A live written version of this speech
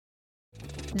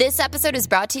This episode is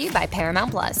brought to you by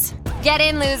Paramount Plus. Get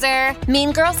in, loser!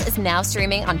 Mean Girls is now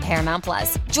streaming on Paramount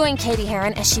Plus. Join Katie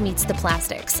Heron as she meets the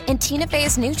plastics in Tina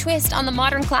Fey's new twist on the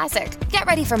modern classic. Get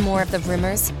ready for more of the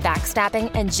rumors,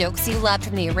 backstabbing, and jokes you loved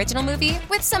from the original movie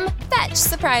with some fetch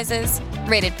surprises.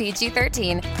 Rated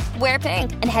PG-13. Wear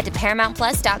pink and head to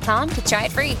ParamountPlus.com to try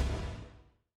it free.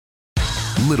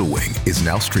 Little Wing is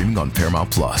now streaming on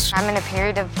Paramount Plus. I'm in a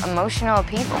period of emotional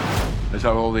upheaval. Is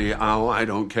that all the I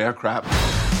don't care crap?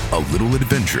 A little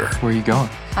adventure. Where are you going?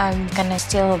 I'm gonna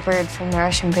steal a bird from the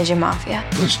Russian pigeon mafia.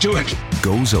 Let's do it.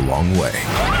 Goes a long way.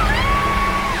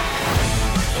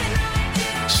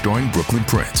 Starring Brooklyn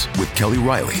Prince with Kelly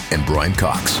Riley and Brian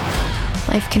Cox.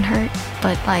 Life can hurt,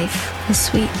 but life is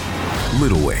sweet.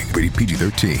 Little Wing, rated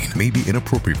PG-13, may be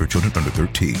inappropriate for children under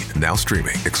 13. Now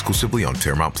streaming exclusively on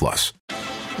Paramount Plus.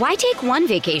 Why take one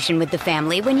vacation with the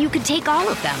family when you could take all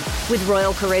of them? With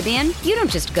Royal Caribbean, you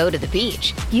don't just go to the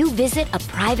beach. You visit a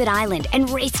private island and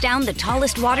race down the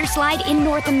tallest water slide in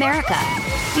North America.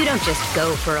 You don't just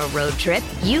go for a road trip.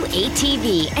 You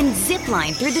ATV and zip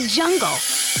line through the jungle.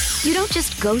 You don't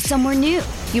just go somewhere new.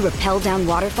 You rappel down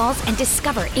waterfalls and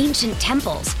discover ancient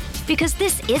temples. Because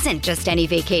this isn't just any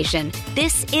vacation.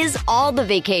 This is all the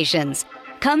vacations.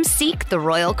 Come seek the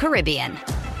Royal Caribbean.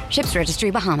 Ships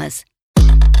Registry, Bahamas.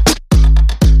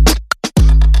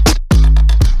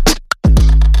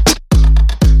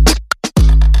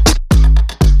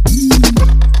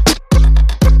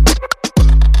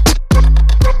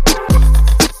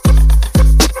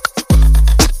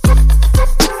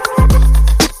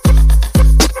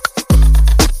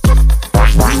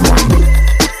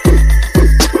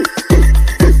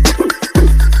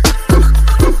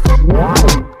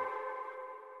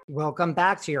 Welcome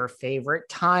back to your favorite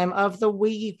time of the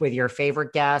week with your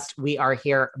favorite guest. We are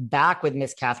here back with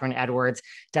Miss Kathryn Edwards,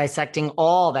 dissecting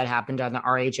all that happened on the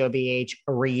RHOBH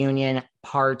reunion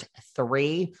part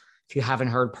 3. If you haven't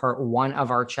heard part 1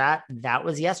 of our chat, that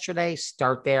was yesterday.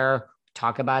 Start there,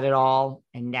 talk about it all.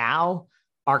 And now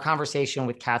our conversation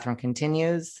with Kathryn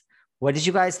continues. What did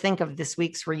you guys think of this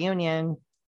week's reunion?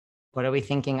 What are we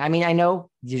thinking? I mean, I know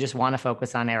you just want to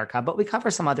focus on Erica, but we cover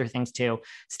some other things too.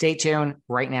 Stay tuned.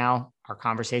 Right now, our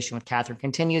conversation with Kathryn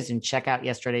continues, and check out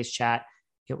yesterday's chat.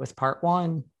 It was part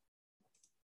 1.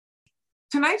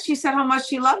 Tonight, she said how much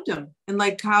she loved him and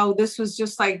like how this was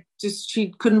just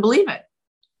she couldn't believe it.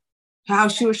 How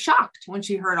she was shocked when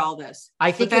she heard all this.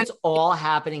 I think it's all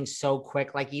happening so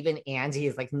quick. Like even Andy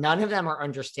is like, none of them are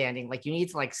understanding. Like you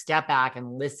need to like step back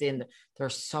and listen.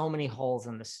 There's so many holes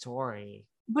in the story.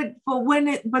 But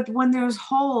when there's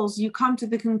holes, you come to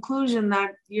the conclusion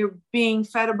that you're being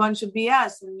fed a bunch of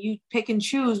BS and you pick and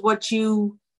choose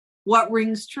what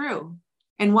rings true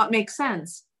and what makes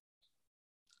sense.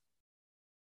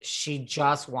 She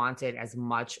just wanted as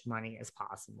much money as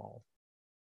possible.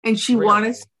 And she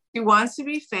wants to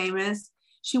be famous.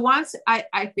 She wants,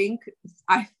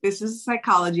 this is the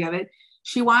psychology of it.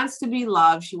 She wants to be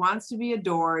loved. She wants to be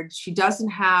adored. She doesn't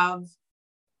have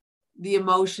the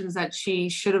emotions that she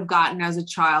should have gotten as a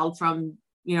child from,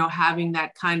 having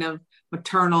that kind of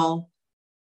maternal,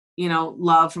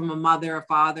 love from a mother or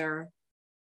father.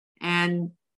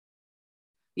 And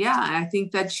yeah, I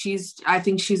think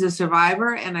she's a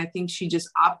survivor. And I think she just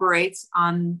operates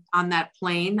on that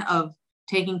plane of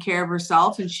taking care of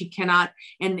herself, and she cannot,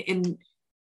 and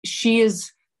she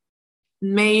has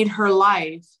made her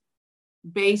life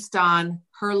based on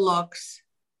her looks,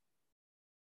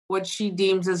 what she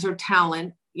deems as her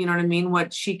talent, you know what I mean?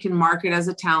 What she can market as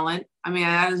a talent. I mean,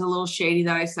 that is a little shady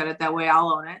that I said it that way.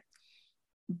 I'll own it.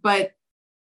 But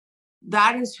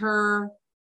that is her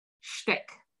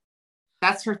shtick.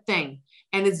 That's her thing.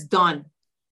 And it's done.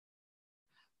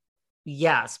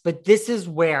 Yes. But this is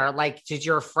where, like, did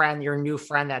your new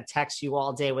friend that texts you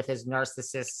all day with his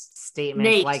narcissist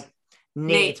statement,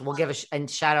 Nate. We'll give a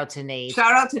shout out to Nate.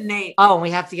 Shout out to Nate. Oh, and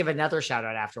we have to give another shout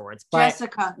out afterwards. But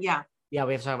Jessica. Yeah. Yeah,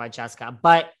 we have to talk about Jessica.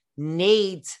 But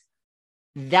Nate,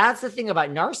 that's the thing about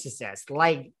narcissists.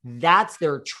 Like, that's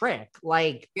their trick.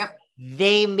 Like, yep.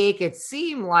 They make it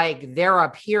seem like they're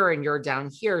up here and you're down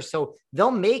here. So they'll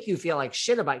make you feel like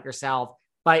shit about yourself.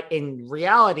 But in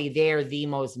reality, they're the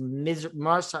most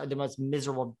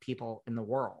miserable people in the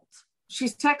world.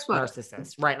 She's textbook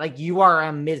narcissist, right? Like you are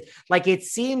like it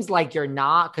seems like you're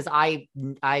not, because I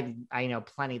know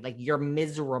plenty. Like you're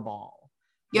miserable.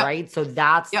 Yep. Right. So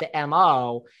that's the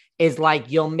MO, is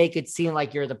like, you'll make it seem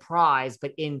like you're the prize,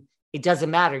 but it doesn't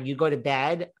matter. You go to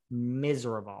bed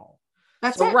miserable.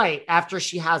 That's so it. Right. After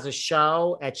she has a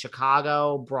show at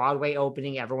Chicago, Broadway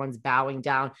opening, everyone's bowing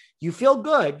down. You feel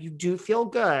good. You do feel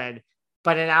good.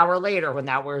 But an hour later, when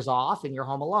that wears off and you're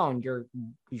home alone,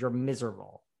 you're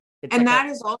miserable. And that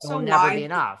is also why never be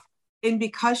enough. And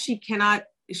because she cannot,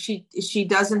 she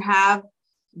doesn't have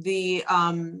the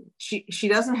she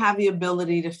doesn't have the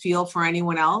ability to feel for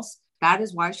anyone else. That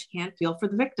is why she can't feel for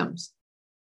the victims.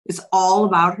 It's all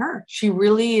about her. She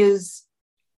really is.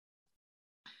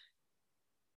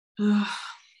 I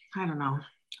don't know.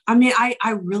 I mean,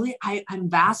 I'm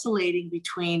vacillating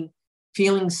between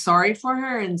feeling sorry for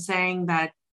her and saying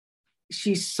that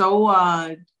she's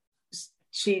so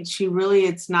she really,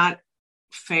 it's not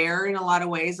fair in a lot of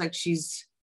ways. Like she's,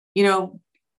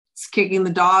 it's kicking the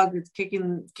dog, it's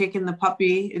kicking the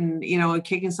puppy, and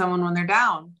kicking someone when they're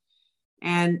down.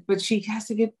 But she has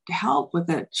to get help with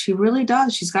it. She really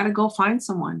does. She's got to go find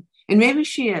someone. And maybe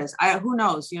she is. Who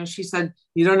knows? She said,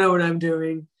 you don't know what I'm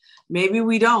doing. Maybe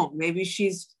we don't. Maybe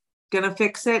she's going to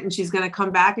fix it and she's going to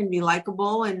come back and be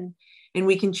likable, and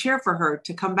we can cheer for her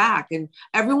to come back. And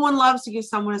everyone loves to give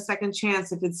someone a second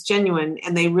chance if it's genuine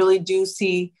and they really do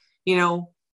see,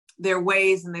 their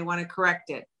ways and they want to correct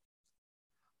it.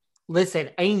 Listen,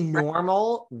 a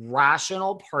normal,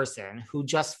 rational person who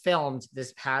just filmed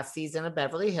this past season of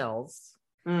Beverly Hills,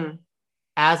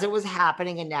 as it was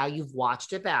happening, and now you've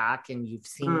watched it back and you've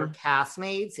seen your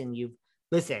castmates and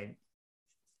listen,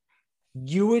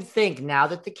 you would think now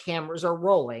that the cameras are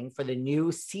rolling for the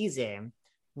new season,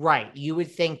 right, you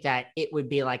would think that it would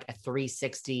be like a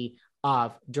 360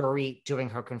 of Dorit doing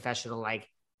her confessional, like,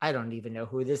 I don't even know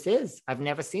who this is. I've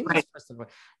never seen this person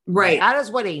before. Right. That is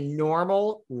what a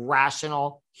normal,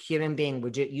 rational human being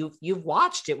would do. You've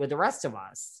watched it with the rest of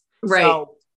us. Right.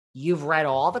 So you've read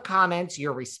all the comments.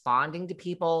 You're responding to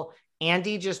people.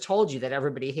 Andy just told you that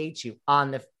everybody hates you on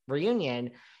the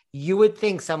reunion. You would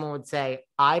think someone would say,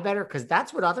 I better, because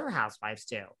that's what other housewives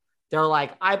do. They're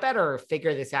like, I better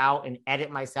figure this out and edit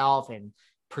myself and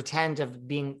pretend of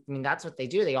being, that's what they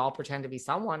do. They all pretend to be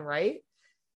someone, right?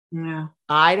 Yeah.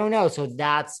 I don't know. So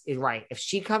that's it, right. If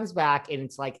she comes back and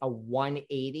it's like a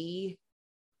 180,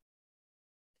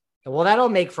 well, that'll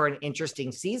make for an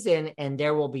interesting season. And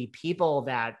there will be people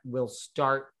that will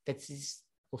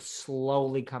will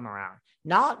slowly come around.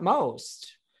 Not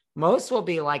most. Most will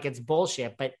be like, it's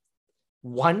bullshit, but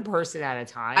one person at a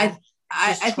time.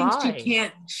 I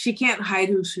think she can't hide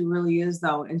who she really is,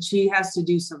 though. And she has to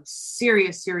do some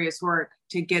serious work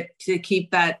to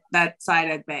keep that side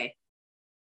at bay.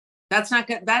 That's not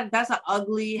good. That's an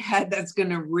ugly head that's going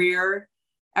to rear.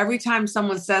 Every time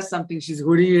someone says something, she's,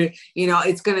 what are you,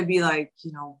 it's going to be like,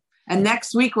 and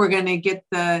next week we're going to get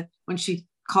when she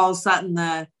calls Sutton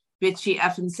the bitchy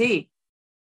F&C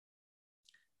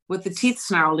with the teeth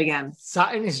snarled again.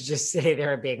 Sutton is just sitting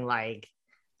there being like,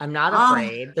 I'm not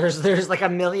afraid. There's like a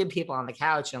million people on the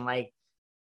couch. And like,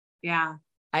 yeah,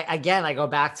 I go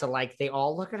back to like, they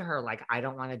all look at her like, I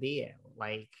don't want to be you.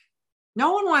 Like,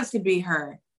 no one wants to be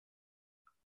her.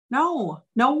 No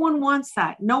one wants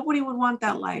that. Nobody would want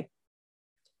that life.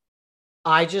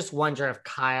 I just wonder if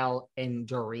Kyle and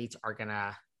Dorit are going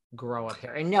to grow up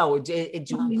here. And no, to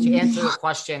answer the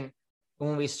question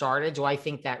when we started, do I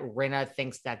think that Rinna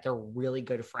thinks that they're really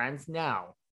good friends?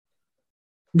 No.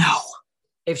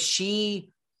 If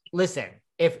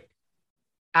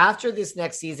after this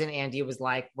next season, Andy was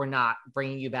like, we're not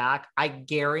bringing you back, I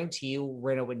guarantee you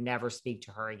Rinna would never speak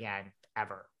to her again,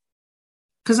 ever.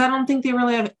 Because I don't think they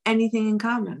really have anything in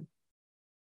common.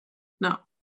 No.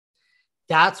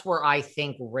 That's where I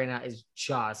think Rinna is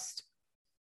just,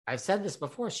 I've said this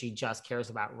before, she just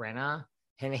cares about Rinna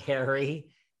and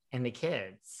Harry and the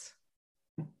kids.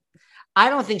 I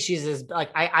don't think she's as,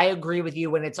 like, I agree with you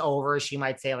when it's over. She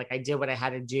might say, like, I did what I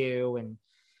had to do.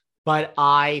 But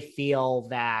I feel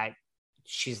that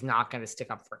she's not going to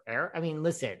stick up for Eric. I mean,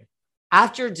 listen,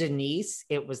 after Denise,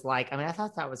 it was like, I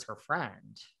thought that was her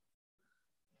friend.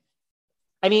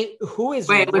 I mean, who is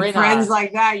Rinna? With friends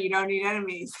like that, you don't need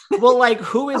enemies. Well, like,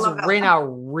 who is Rinna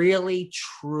really,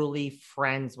 truly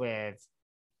friends with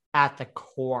at the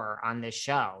core on this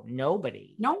show?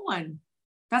 Nobody. No one.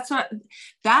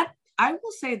 I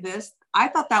will say this. I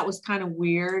thought that was kind of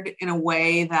weird in a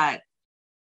way that,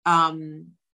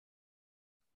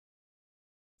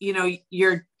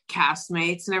 your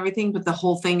castmates and everything, but the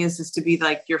whole thing is to be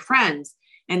like your friends.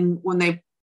 And when they,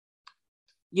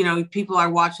 people are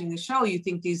watching the show, you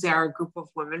think these are a group of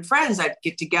women friends that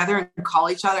get together and call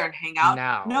each other and hang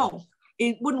out. No,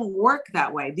 it wouldn't work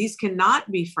that way. These cannot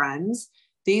be friends.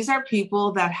 These are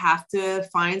people that have to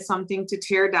find something to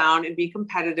tear down and be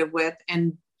competitive with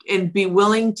and be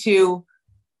willing to,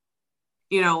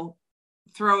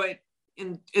 throw it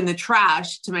in the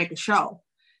trash to make a show.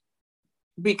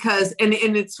 Because, and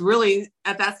it's really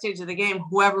at that stage of the game,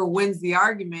 whoever wins the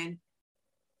argument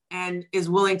and is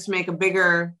willing to make a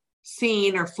bigger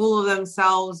seen or full of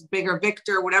themselves, bigger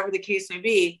Victor, whatever the case may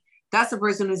be, that's the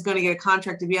person who's going to get a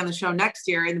contract to be on the show next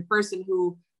year. And the person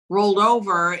who rolled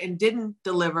over and didn't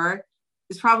deliver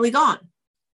is probably gone.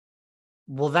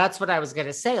 Well, that's what I was going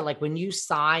to say. Like when you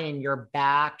sign and you're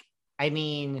back, I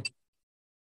mean,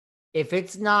 if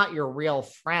it's not your real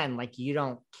friend, like you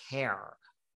don't care.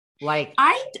 Like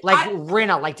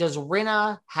Rinna, like does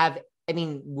Rinna have, I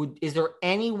mean, is there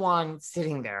anyone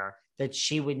sitting there that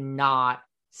she would not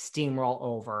steamroll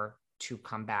over to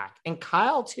come back? And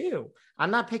Kyle too.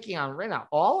 I'm not picking on Rinna,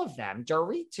 all of them,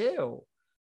 Dorit too.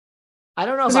 I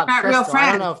don't know about Crystal.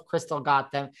 I don't know if Crystal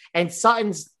got them. And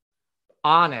Sutton's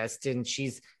honest, and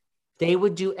they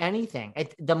would do anything.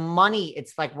 The money,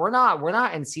 it's like we're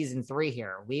not in season 3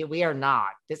 here. We are not.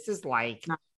 This is like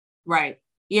right.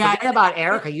 Yeah. Forget about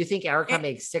Erica. You think Erica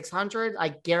makes 600? I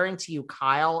guarantee you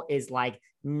Kyle is like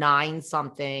 9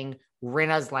 something.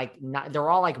 Rinna's like they're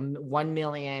all like 1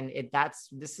 million.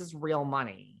 This is real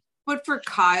money. But for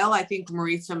Kyle, I think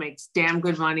Maritza makes damn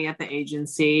good money at the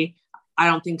agency. I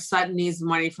don't think Sutton needs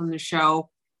money from the show.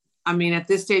 I mean, at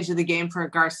this stage of the game for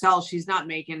Garcelle, she's not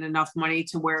making enough money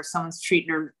to where someone's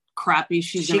treating her crappy.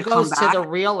 She goes to the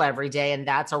Real every day, and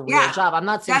that's a real job. I'm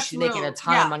not saying she's making a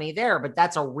ton of money there, but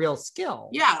that's a real skill.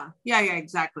 Yeah,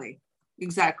 exactly.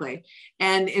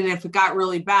 And if it got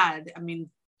really bad, I mean,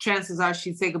 chances are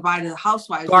she'd say goodbye to the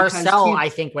Housewives. Garcelle, I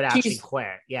think, would actually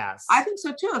quit. Yes, I think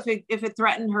so too. If it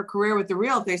threatened her career with the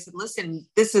Real, if they said, "Listen,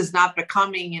 this is not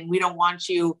becoming, and we don't want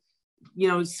you,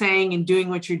 saying and doing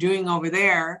what you're doing over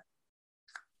there,"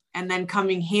 and then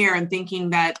coming here and thinking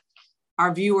that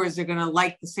our viewers are going to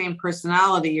like the same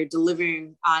personality you're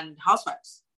delivering on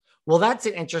Housewives. Well, that's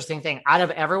an interesting thing. Out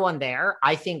of everyone there,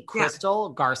 I think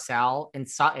Crystal, Garcelle, and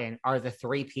Sutton are the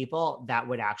 3 people that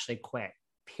would actually quit,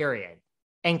 period.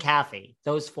 And Kathy,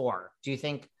 those 4. Do you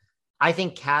think? I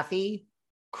think Kathy,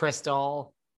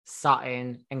 Crystal,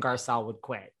 Sutton, and Garcelle would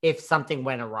quit if something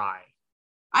went awry.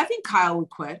 I think Kyle would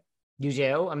quit. You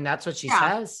do? I mean, that's what she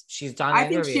says. She's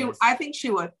done interviews. I think she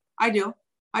would. I do.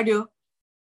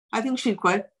 I think she'd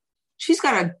quit. She's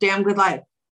got a damn good life.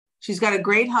 She's got a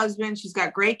great husband. She's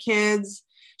got great kids.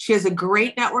 She has a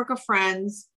great network of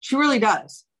friends. She really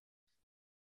does.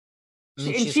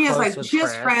 She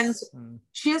has friends.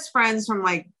 She has friends from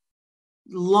like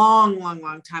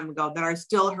long time ago that are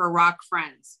still her rock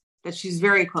friends that she's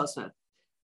very close with.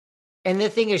 And the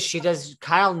thing is,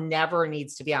 Kyle never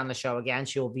needs to be on the show again.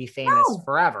 She will be famous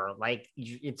forever. Like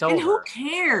it's over. And who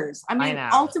cares? I mean,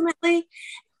 ultimately,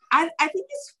 I think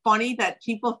it's funny that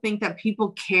people think that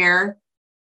people care.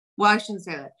 Well, I shouldn't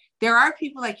say that. There are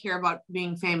people that care about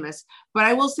being famous, but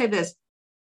I will say this.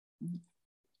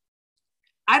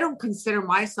 I don't consider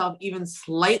myself even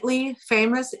slightly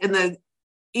famous in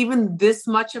even this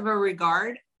much of a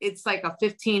regard. It's like a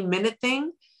 15-minute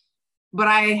thing, but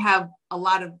I have a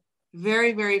lot of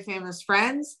very, very famous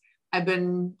friends. I've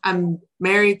been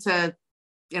married to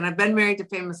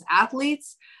famous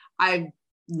athletes. I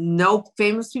know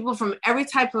famous people from every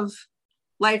type of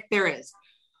life there is.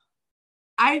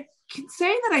 I can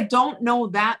say that I don't know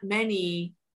that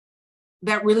many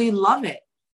that really love it.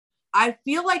 I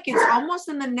feel like it's almost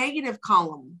in the negative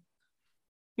column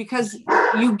because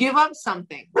you give up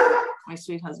something. My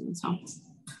sweet husband's home.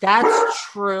 That's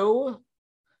true,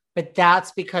 but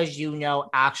that's because you know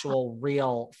actual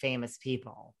real famous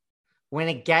people. When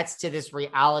it gets to this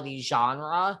reality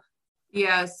genre,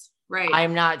 yes, right.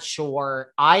 I'm not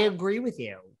sure. I agree with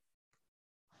you.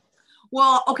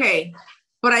 Well, okay.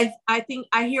 But I think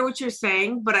I hear what you're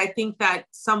saying, but I think that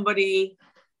somebody,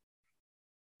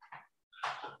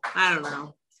 I don't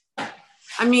know.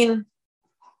 I mean,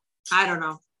 I don't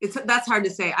know. That's hard to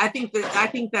say. I think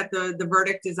that the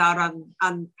verdict is out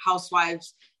on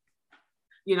Housewives,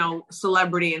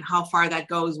 celebrity and how far that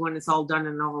goes when it's all done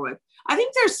and over with. I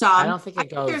think there's some. I don't think it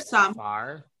goes that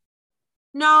far.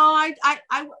 No, I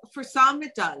for some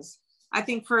it does. I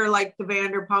think for like the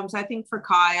Vanderpumps, I think for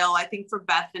Kyle, I think for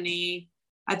Bethany,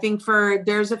 I think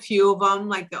there's a few of them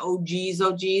like the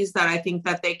OGs that I think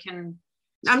that they can.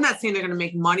 I'm not saying they're going to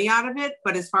make money out of it,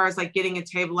 but as far as like getting a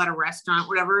table at a restaurant,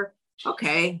 whatever,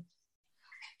 okay.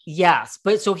 Yes,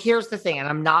 but so here's the thing, and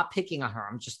I'm not picking on her.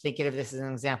 I'm just thinking of this as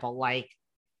an example. Like,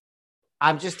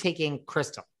 I'm just taking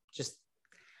Crystal.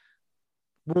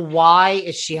 Why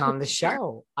is she on the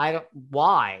show?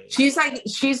 Why? She's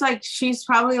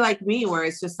probably like me, where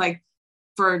it's just like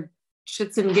for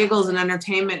shits and giggles and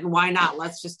entertainment, and why not?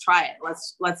 Let's just try it.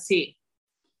 Let's see.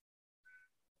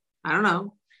 I don't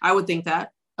know. I would think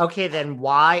that. Okay, then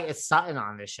why is Sutton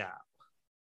on the show?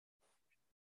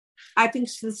 I think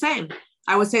it's the same.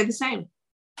 I would say the same.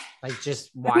 Like, just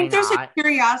why I think not? There's a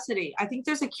curiosity. I think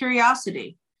there's a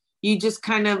curiosity. you just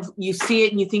kind of, you see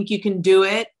it and you think you can do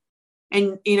it.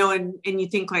 And, you know, and you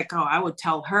think like, oh, I would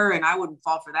tell her and I wouldn't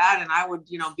fall for that. And I would,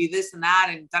 you know, be this and that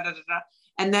and da, da, da, da.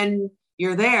 And then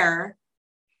you're there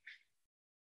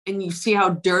and you see how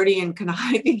dirty and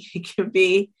conniving it can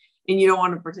be and you don't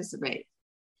want to participate.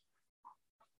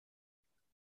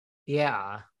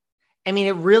 Yeah. I mean,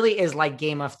 it really is like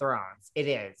Game of Thrones. It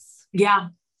is. Yeah.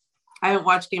 I haven't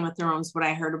watched Game of Thrones, but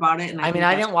I heard about it. And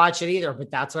I didn't watch it either,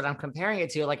 but that's what I'm comparing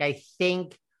it to. Like, I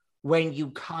think when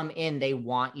you come in, they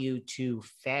want you to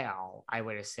fail, I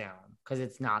would assume, because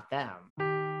it's not them.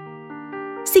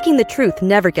 Seeking the truth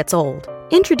never gets old.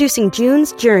 Introducing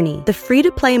June's Journey, the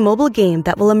free-to-play mobile game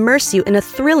that will immerse you in a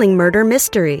thrilling murder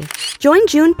mystery. Join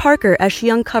June Parker as she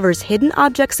uncovers hidden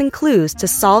objects and clues to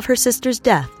solve her sister's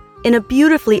death in a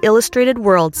beautifully illustrated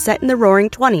world set in the Roaring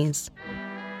 '20s.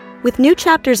 With new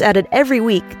chapters added every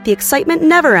week, the excitement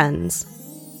never ends.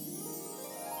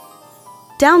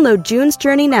 Download June's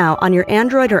Journey now on your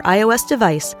Android or iOS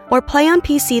device or play on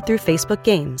PC through Facebook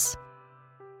Games.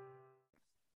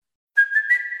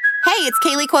 Hey, it's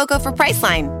Kaylee Cuoco for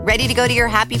Priceline. Ready to go to your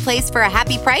happy place for a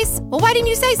happy price? Well, why didn't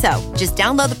you say so? Just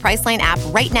download the Priceline app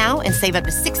right now and save up to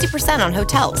 60% on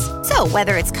hotels. So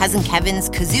whether it's Cousin Kevin's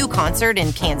Kazoo Concert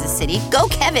in Kansas City, go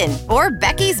Kevin, or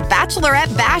Becky's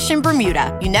Bachelorette Bash in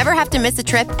Bermuda, you never have to miss a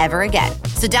trip ever again.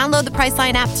 So download the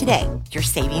Priceline app today. Your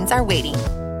savings are waiting.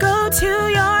 Go to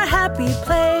your happy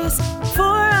place for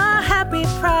a happy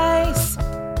price.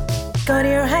 Go to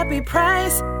your happy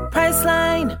price,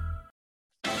 Priceline.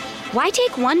 Why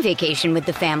take one vacation with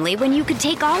the family when you could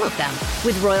take all of them?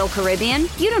 With Royal Caribbean,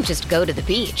 you don't just go to the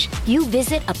beach. You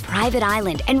visit a private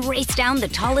island and race down the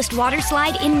tallest water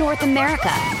slide in North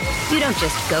America. You don't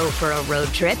just go for a road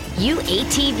trip. You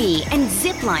ATV and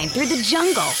zip line through the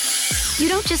jungle. You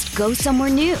don't just go somewhere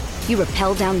new. You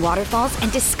rappel down waterfalls and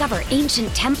discover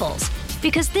ancient temples.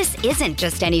 Because this isn't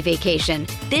just any vacation.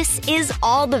 This is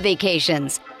all the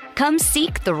vacations. Come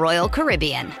seek the Royal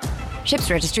Caribbean.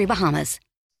 Ships Registry, Bahamas.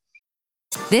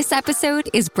 This episode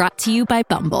is brought to you by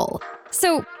Bumble.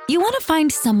 So, you want to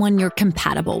find someone you're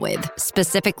compatible with,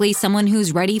 specifically someone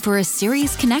who's ready for a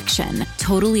serious connection,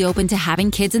 totally open to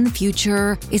having kids in the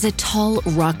future, is a tall,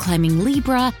 rock-climbing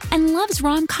Libra, and loves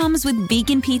rom-coms with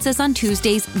vegan pizzas on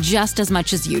Tuesdays just as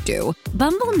much as you do.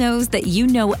 Bumble knows that you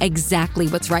know exactly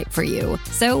what's right for you.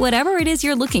 So whatever it is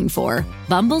you're looking for,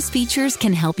 Bumble's features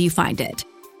can help you find it.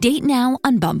 Date now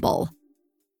on Bumble.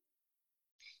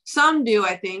 Some do,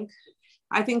 I think.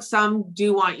 I think some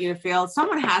do want you to fail.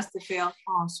 Someone has to fail.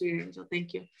 Oh, sweet angel,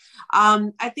 thank you.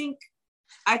 I think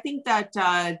that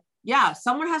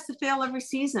someone has to fail every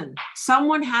season.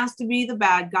 Someone has to be the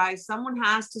bad guy. Someone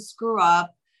has to screw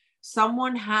up.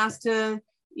 Someone has to,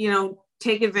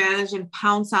 take advantage and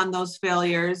pounce on those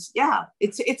failures. Yeah,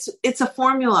 it's a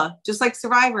formula, just like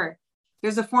Survivor.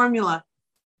 There's a formula.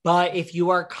 But if you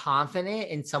are confident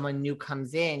and someone new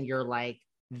comes in, you're like,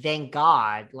 thank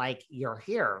God, like, you're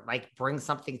here, like, bring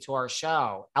something to our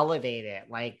show, elevate it,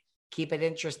 like, keep it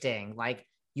interesting. Like,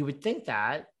 you would think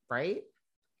that, right?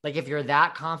 Like, if you're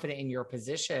that confident in your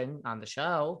position on the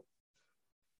show.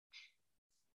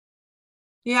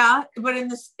 Yeah, but in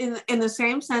the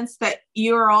same sense that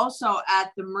you're also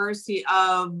at the mercy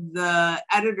of the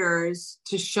editors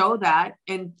to show that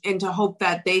and to hope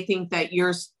that they think that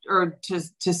or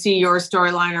to see your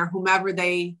storyline or whomever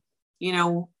they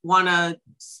want to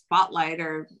spotlight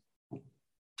or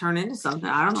turn into something.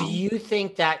 I don't know. Do you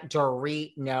think that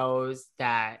Dorit knows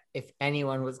that if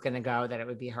anyone was going to go, that it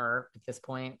would be her at this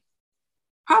point?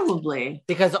 Probably.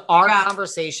 Because our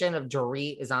conversation of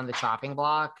Dorit is on the chopping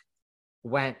block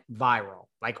went viral,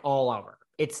 like all over.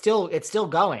 It's still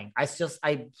going. I've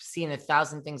seen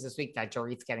 1,000 things this week that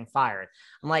Dorit's getting fired.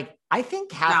 I'm like, I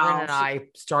think Kathryn and I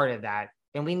started that,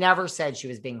 and we never said she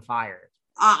was being fired.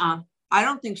 I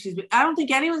don't think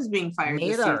anyone's being fired.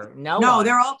 Neither. No,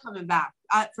 they're all coming back.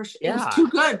 For sure. Yeah. It was too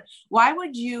good. Why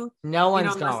would you? No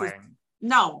one's going.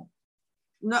 No.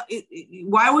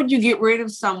 Why would you get rid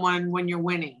of someone when you're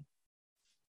winning?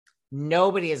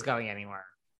 Nobody is going anywhere.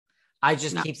 I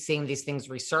just keep seeing these things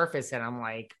resurface, and I'm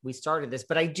like, we started this.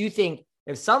 But I do think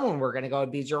if someone were going to go,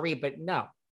 it'd be Dorit. But no,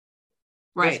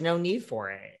 right? There's no need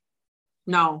for it.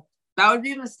 No, that would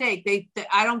be a mistake.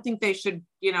 I don't think they should,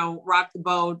 rock the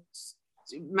boat,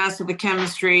 mess with the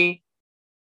chemistry.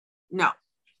 No.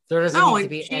 There doesn't need to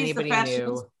be anybody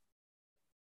new.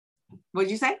 What'd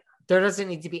you say? There doesn't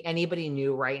need to be anybody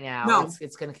new right now. No.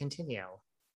 It's going to continue.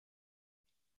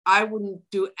 I wouldn't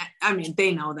do. I mean,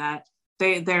 they know that.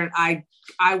 I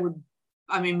would.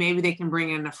 I mean, maybe they can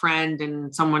bring in a friend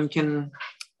and someone can.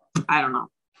 I don't know.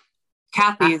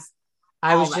 Kathy's.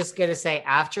 I was just going to say,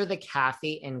 after the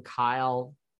Kathy and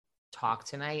Kyle talk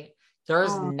tonight.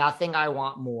 There's nothing I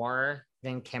want more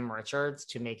than Kim Richards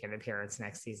to make an appearance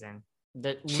next season.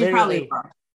 She probably will.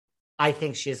 I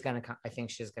think she's gonna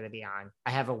be on.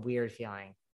 I have a weird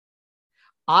feeling.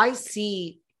 I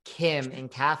see Kim and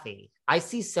Kathy. I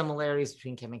see similarities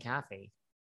between Kim and Kathy.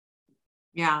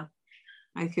 Yeah,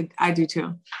 I do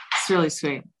too. It's really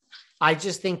sweet. I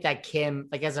just think that Kim,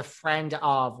 like as a friend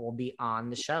of, will be on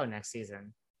the show next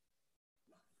season.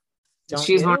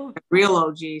 She's one of the real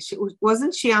OG.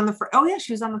 Wasn't she on the first? Oh yeah,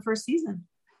 she was on the first season.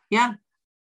 Yeah.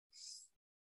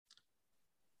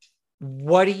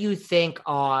 What do you think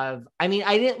of? I mean,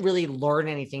 I didn't really learn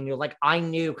anything new. Like I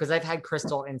knew because I've had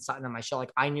Crystal and Sutton on my show.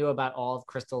 Like I knew about all of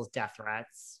Crystal's death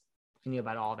threats. I knew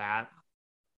about all that.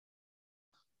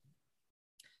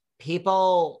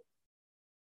 People.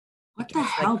 What the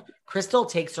hell? Like, Crystal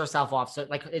takes herself off. So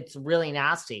like it's really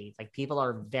nasty. Like people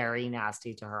are very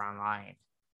nasty to her online.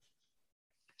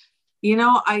 You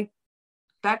know,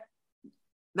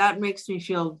 that makes me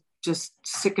feel just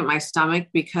sick in my stomach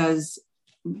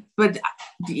but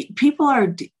people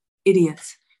are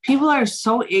idiots. People are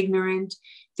so ignorant.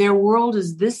 Their world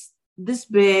is this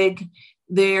big.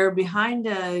 They're behind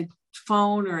a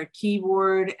phone or a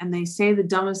keyboard and they say the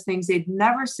dumbest things. They'd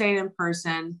never say it in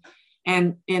person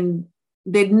and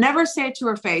they'd never say it to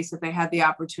her face if they had the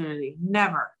opportunity.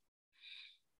 Never.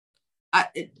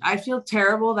 I feel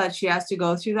terrible that she has to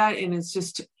go through that. And it's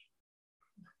just,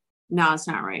 no, it's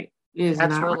not right. That's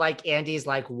where right. Like Andy's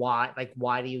like, why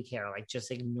do you care? Like,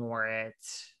 just ignore it.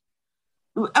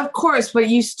 Of course, but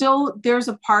there's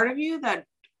a part of you that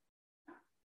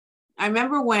I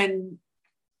remember when,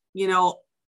 you know,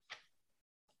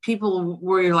 people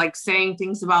were like saying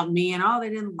things about me and, they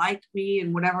didn't like me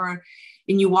and whatever.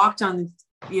 And you walked on,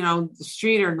 you know, the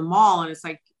street or the mall and it's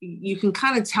like, you can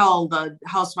kind of tell the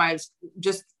housewives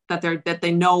just that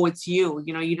they know it's you.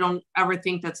 You know, you don't ever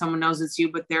think that someone knows it's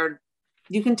you, but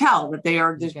you can tell that they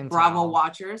are just Bravo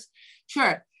watchers.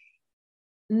 Sure.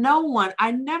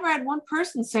 I never had one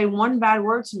person say one bad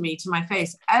word to me, to my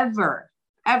face, ever.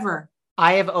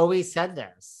 I have always said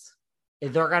this.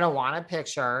 If they're going to want a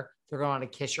picture, they're going to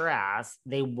want to kiss your ass.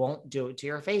 They won't do it to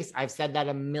your face. I've said that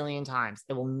a million times.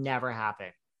 It will never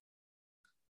happen.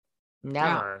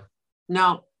 Never.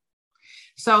 No.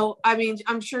 So, I mean,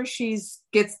 I'm sure she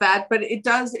gets that, but it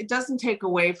doesn't take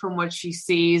away from what she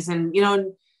sees. And, you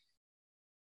know,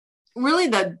 really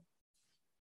the,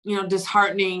 you know,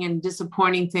 disheartening and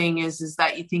disappointing thing is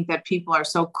that you think that people are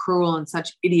so cruel and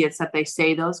such idiots that they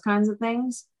say those kinds of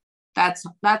things. That's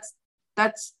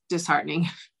disheartening.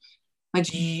 Like,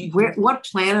 what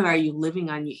planet are you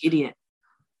living on, you idiot?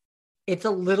 It's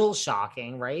a little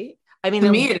shocking, right? I mean,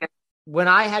 to me, it is. When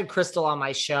I had Crystal on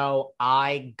my show,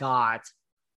 I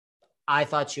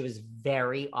thought she was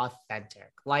very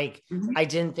authentic. Like, I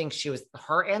didn't think she was,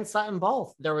 her and Sutton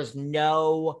both. There was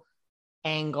no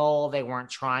angle. They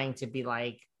weren't trying to be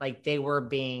like they were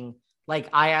being, like,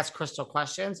 I asked Crystal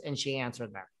questions and she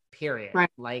answered them, period.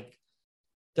 Right. Like,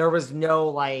 there was no,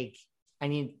 like, I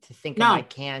need to think of my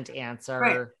canned answer.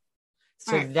 Right.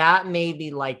 So that made me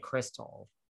like Crystal.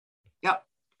 Yep.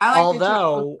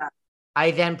 Although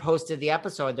I then posted the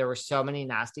episode, there were so many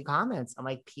nasty comments. I'm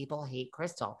like, people hate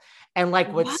Crystal. And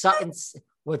like what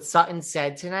Sutton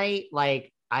said tonight,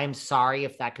 like, I'm sorry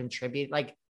if that contributed.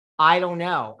 Like, I don't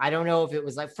know. I don't know if it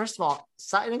was like, first of all,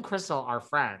 Sutton and Crystal are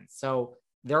friends. So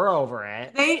they're over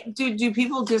it. Do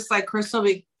people dislike Crystal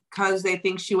because they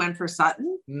think she went for Sutton?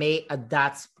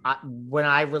 That's when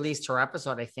I released her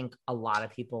episode, I think a lot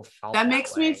of people felt that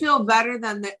makes me feel better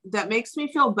that makes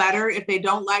me feel better if they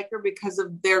don't like her because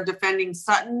of their defending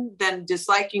Sutton than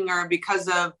disliking her because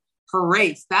of her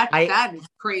race. That is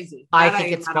crazy. I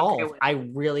think it's both. Okay, I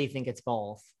really think it's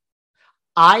both.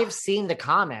 I've seen the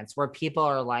comments where people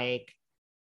are like,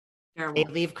 they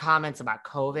leave comments about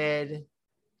COVID.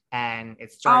 And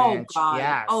it's starting. Oh God!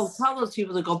 Yes. Oh, tell those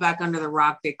people to go back under the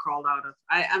rock they crawled out of.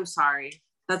 I'm sorry.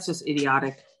 That's just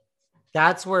idiotic.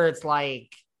 That's where it's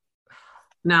like,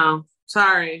 no,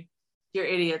 sorry, you're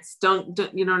idiots. Don't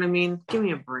you know what I mean? Give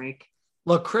me a break.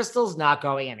 Look, Crystal's not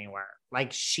going anywhere.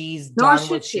 Like, she's done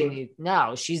what she needs.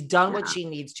 No, she's done what she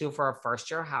needs to for a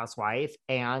first-year housewife.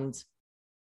 And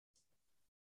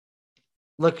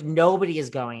look, nobody is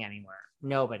going anywhere.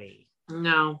 Nobody.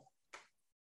 No.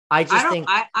 I think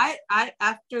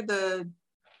after the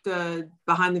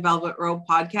Behind the Velvet Rope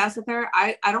podcast with her,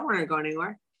 I don't want her to go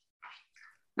anywhere.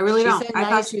 I really don't. I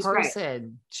thought she's person.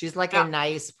 Great. She's like a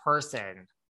nice person.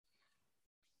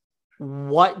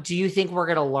 What do you think we're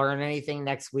gonna learn anything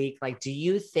next week? Like, do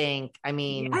you think? I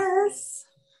mean, yes,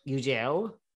 you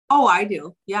do. Oh, I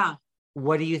do. Yeah.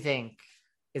 What do you think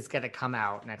is gonna come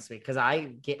out next week? Because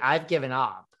I've given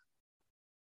up.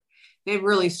 they've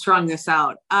really strung this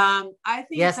out. I think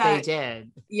yes, they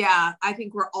did. Yeah, I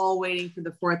think we're all waiting for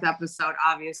the 4th episode,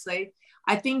 obviously.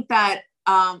 I think that,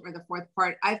 or the 4th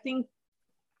part, I think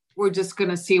we're just going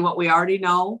to see what we already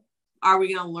know. Are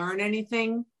we going to learn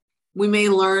anything? We may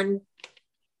learn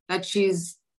that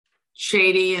she's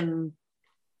shady, and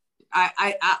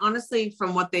I honestly,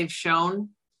 from what they've shown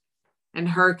and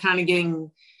her kind of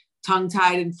getting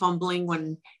tongue-tied and fumbling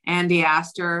when Andy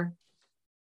asked her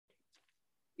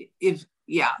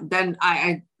then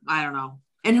I don't know.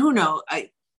 And who knows?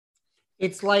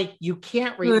 It's like, you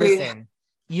can't listen.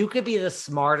 You could be the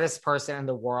smartest person in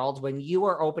the world. When you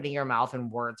are opening your mouth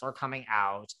and words are coming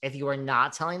out, if you are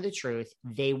not telling the truth,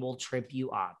 they will trip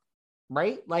you up.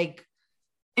 Right? Like,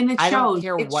 and it I shows. don't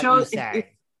care it what shows, you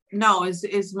say. No,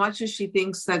 as much as she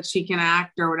thinks that she can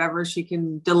act or whatever, she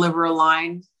can deliver a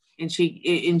line, and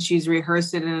she's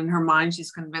rehearsed it, and in her mind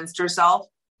she's convinced herself.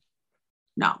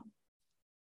 No.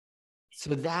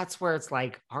 So that's where it's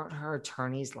like, aren't her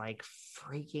attorneys like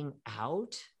freaking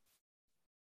out?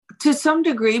 To some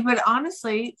degree, but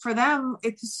honestly, for them,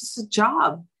 it's just a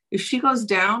job. If she goes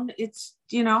down, it's,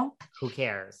 who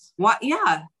cares? What?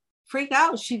 Yeah. Freak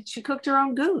out. She cooked her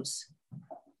own goose.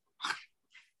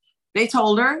 They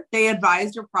told her, they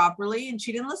advised her properly, and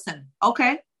she didn't listen.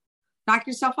 Okay. Knock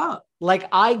yourself out. Like,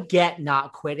 I get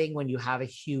not quitting when you have a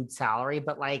huge salary,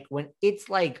 but like when it's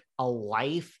like a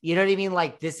life, you know what I mean?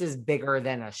 Like, this is bigger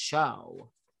than a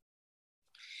show,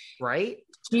 right?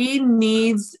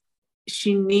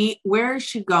 Where is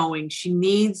she going? She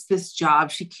needs this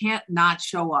job. She can't not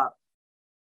show up.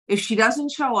 If she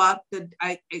doesn't show up, and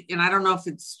I don't know if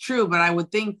it's true, but I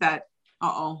would think that,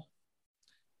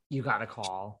 you got a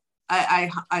call.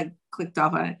 I clicked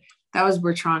off on it. That was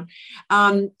Bertrand.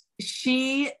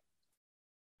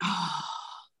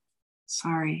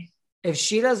 Sorry. If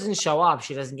she doesn't show up,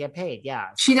 she doesn't get paid. Yeah.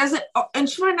 She doesn't, and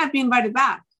she might not be invited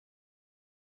back.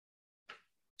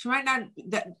 She might not.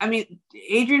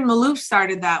 Adrienne Maloof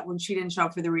started that when she didn't show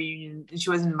up for the reunion and she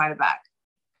wasn't invited back.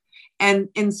 And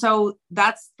so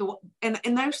that's and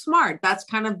they're smart. That's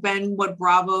kind of been what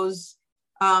Bravo's,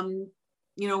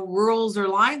 rules or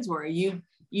lines were. You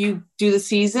do the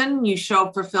season, you show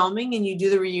up for filming, and you do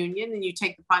the reunion, and you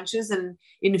take the punches. And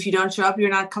if you don't show up, you're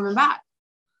not coming back.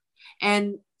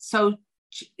 And so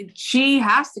she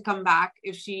has to come back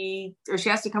she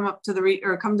has to come up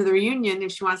to come to the reunion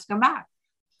if she wants to come back.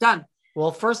 Done.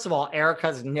 Well, first of all,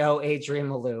 Erica's no Adrienne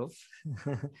Maloof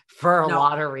for a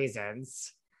lot of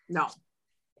reasons. No.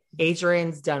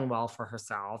 Adrienne's done well for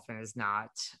herself and is not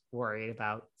worried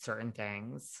about certain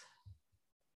things.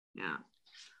 Yeah.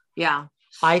 Yeah.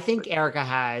 I think Erica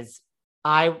has,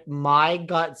 my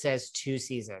gut says 2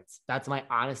 seasons. That's my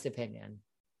honest opinion.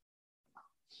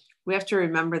 We have to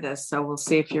remember this, so we'll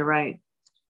see if you're right.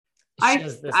 I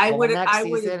would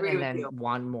agree with then you.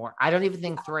 One more. I don't even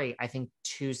think 3. I think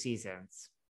 2 seasons.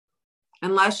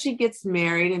 Unless she gets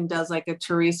married and does like a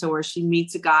Teresa where she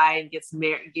meets a guy and gets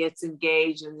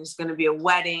engaged, and there's going to be a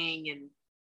wedding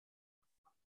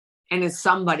and it's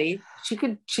somebody. She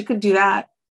could do that.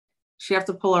 She have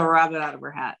to pull a rabbit out of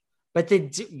her hat. But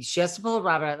she has to pull a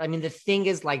rabbit out. I mean, the thing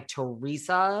is, like,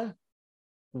 Teresa,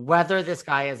 whether this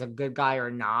guy is a good guy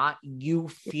or not, you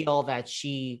feel that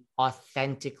she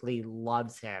authentically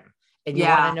loves him. And you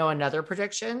want to know another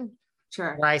prediction?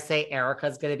 Sure. Where I say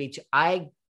Erica's going to be,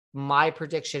 my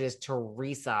prediction is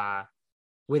Teresa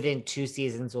within 2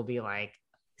 seasons will be like,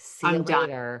 see you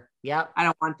later. Yep. I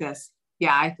don't want this.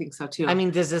 Yeah, I think so too. I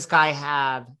mean, does this guy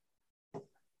have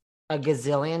a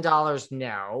gazillion dollars?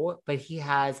 No, but he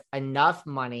has enough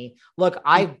money. Look,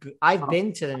 I've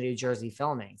been to the New Jersey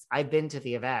filmings. I've been to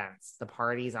the events, the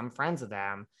parties. I'm friends with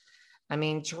them. I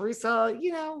mean, Teresa,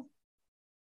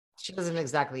 she doesn't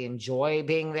exactly enjoy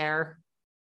being there.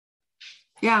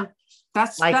 Yeah,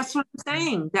 that's what I'm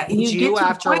saying. That you get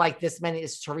after like this many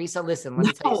is Teresa. Listen, let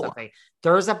me tell you something.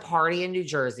 There's a party in New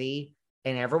Jersey,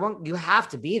 and everyone, you have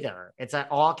to be there. It's an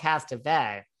all cast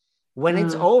event. When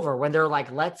it's over, when they're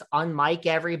like, let's unmic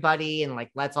everybody and like,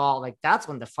 let's all like, that's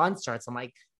when the fun starts. I'm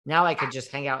like, now I could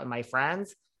just hang out with my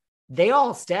friends. They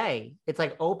all stay. It's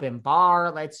like open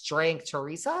bar. Let's drink.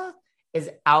 Teresa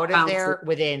is out of there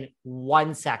within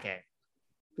 1 second.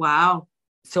 Wow.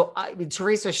 So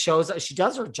Teresa shows up, she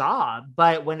does her job,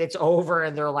 but when it's over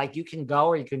and they're like, you can go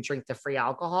or you can drink the free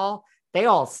alcohol, they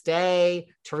all stay.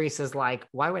 Teresa's like,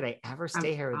 why would I ever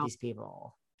stay here with these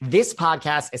people? This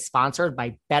podcast is sponsored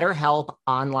by BetterHelp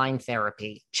Online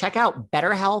Therapy. Check out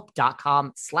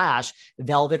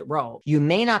betterhelp.com/velvetrope. You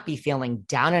may not be feeling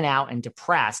down and out and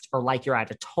depressed or like you're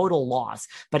at a total loss,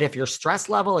 but if your stress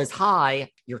level is high,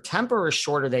 your temper is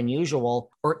shorter than usual,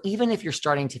 or even if you're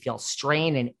starting to feel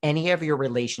strain in any of your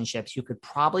relationships, you could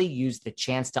probably use the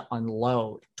chance to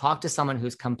unload. Talk to someone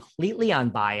who's completely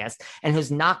unbiased and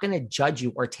who's not going to judge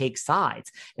you or take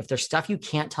sides. If there's stuff you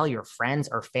can't tell your friends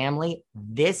or family,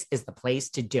 this is the place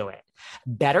to do it.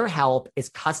 BetterHelp is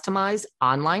customized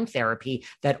online therapy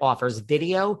that offers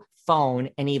video, phone,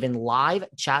 and even live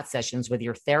chat sessions with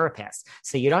your therapist.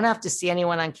 So you don't have to see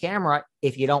anyone on camera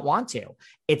if you don't want to.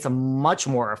 It's much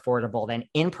more affordable than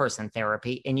in-person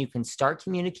therapy, and you can start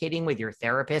communicating with your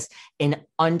therapist in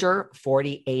under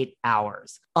 48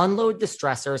 hours. Unload the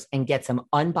stressors and get some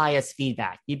unbiased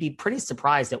feedback. You'd be pretty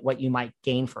surprised at what you might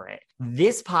gain for it.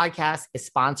 This podcast is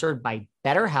sponsored by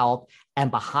BetterHelp, and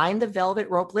Behind the Velvet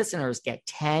Rope listeners get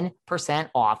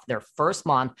 10% off their first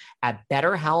month at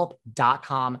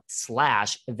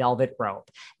betterhelp.com/velvetrope.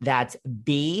 That's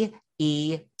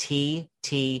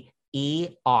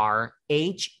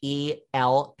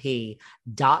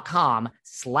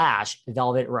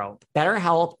BetterHelp.com/velvetrope.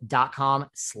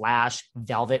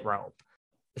 BetterHelp.com/velvetrope.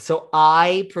 So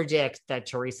I predict that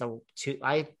Teresa,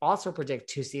 I also predict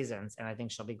 2 seasons, and I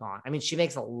think she'll be gone. I mean, she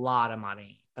makes a lot of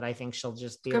money, but I think she'll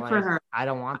just be Good like, for her. I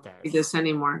don't want this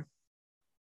anymore.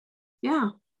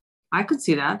 Yeah, I could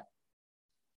see that.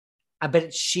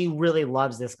 But she really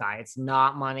loves this guy. It's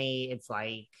not money. It's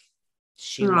like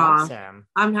she loves him.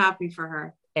 I'm happy for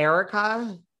her.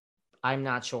 Erica, I'm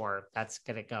not sure that's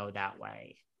going to go that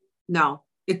way. No,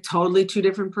 it's totally 2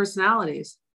 different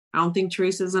personalities. I don't think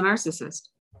Teresa's a narcissist.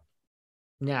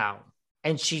 No.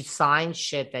 And she signed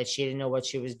shit that she didn't know what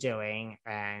she was doing.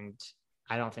 And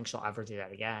I don't think she'll ever do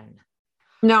that again.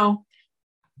 No.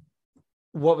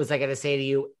 What was I going to say to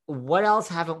you? What else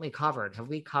haven't we covered? Have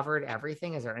we covered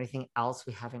everything? Is there anything else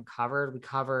we haven't covered?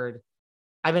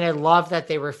 I mean, I love that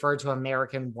they referred to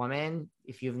American Woman.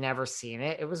 If you've never seen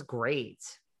it, it was great.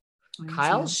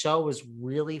 Kyle's show was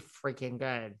really freaking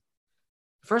good.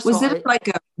 First of all, was it like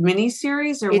a mini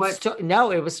series or what?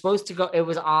 No, it was supposed to go. It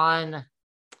was on, I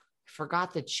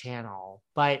forgot the channel,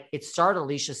 but it starred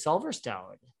Alicia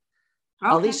Silverstone.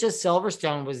 Okay. Alicia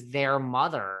Silverstone was their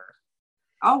mother.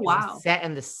 Oh, wow. Set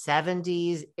in the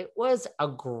 70s. It was a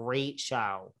great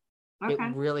show. Okay.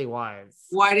 It really was.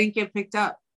 Why didn't it get picked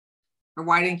up? Or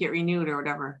why didn't it get renewed or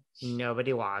whatever?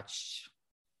 Nobody watched.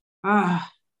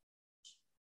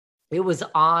 It was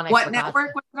on. What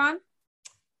network was it on?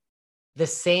 The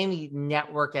same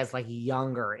network as like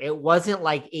Younger. It wasn't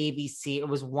like ABC. It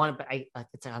was one, but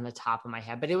it's on the top of my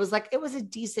head, but it was a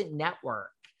decent network.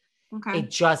 Okay.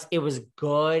 It was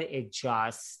good.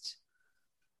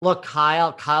 Look,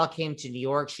 Kyle came to New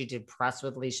York. She did press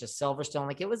with Alicia Silverstone.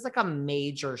 Like, it was like a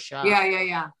major show.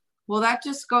 Yeah. Well, that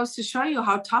just goes to show you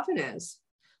how tough it is.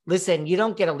 Listen, you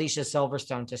don't get Alicia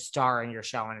Silverstone to star in your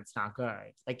show and it's not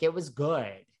good. Like, it was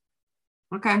good.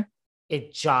 Okay.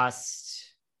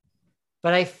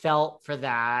 But I felt for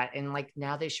that. And like,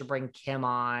 now they should bring Kim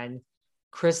on.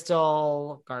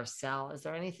 Crystal Garcelle. Is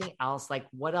there anything else? Like,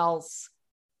 what else?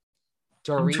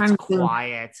 Dorit's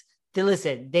quiet.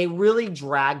 Listen, they really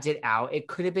dragged it out. It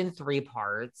could have been 3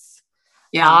 parts.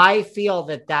 Yeah. I feel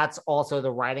that that's also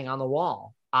the writing on the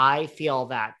wall. I feel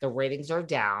that the ratings are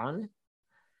down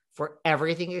for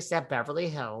everything except Beverly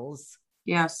Hills.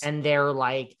 Yes. And they're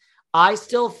like, I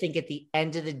still think at the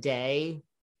end of the day,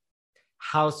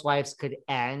 Housewives could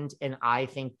end, and I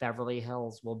think Beverly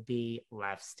Hills will be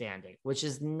left standing, which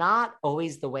is not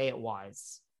always the way it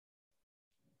was.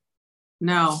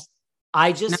 No.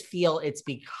 I just feel it's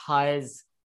because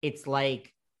it's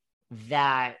like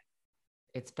that.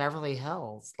 It's Beverly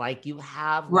Hills. Like, you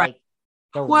have like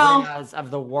the Rinas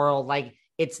of the world. Like,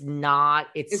 it's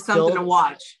still something to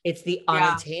watch. It's the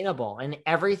unattainable, and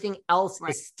everything else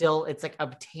is still, it's like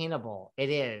obtainable. It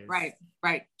is. Right.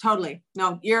 Totally.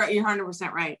 No, you're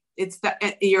 100% right.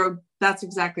 That's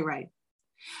exactly right.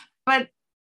 But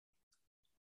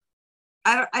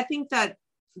I think that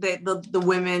the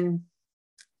women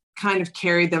kind of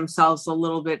carried themselves a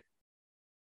little bit,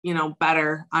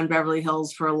 better on Beverly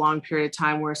Hills for a long period of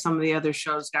time, where some of the other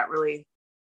shows got really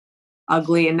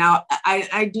ugly. And now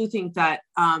I do think that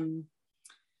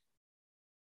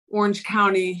Orange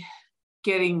County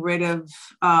getting rid of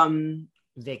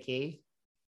Vicky.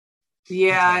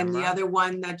 Yeah, and the other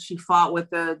one that she fought with,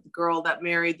 the girl that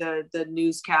married the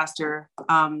newscaster.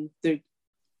 What's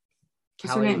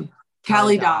her name?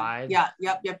 Kelly died. Yeah.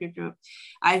 Yep.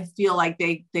 I feel like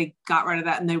they got rid of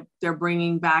that, and they're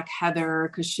bringing back Heather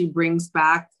because she brings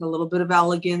back a little bit of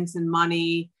elegance and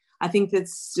money. I think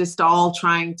that's just all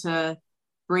trying to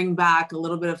bring back a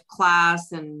little bit of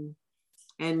class and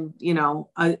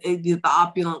the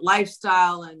opulent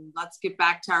lifestyle, and let's get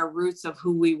back to our roots of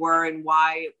who we were and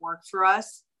why it worked for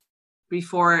us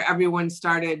before everyone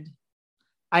started.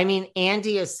 I mean,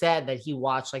 Andy has said that he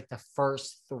watched like the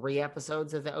first 3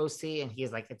 episodes of the OC and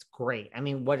he's like, it's great. I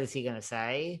mean, what is he going to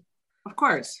say? Of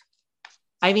course.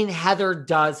 I mean, Heather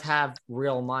does have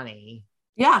real money.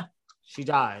 Yeah. She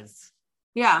does.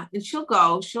 Yeah. And she'll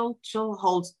go, she'll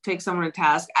take someone to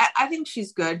task. I think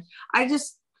she's good. I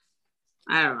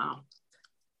don't know.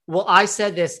 Well, I've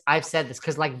said this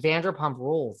because like Vanderpump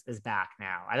Rules is back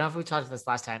now. I don't know if we talked about this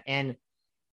last time. And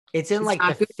it's in like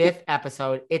the 5th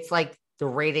episode. It's like the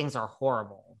ratings are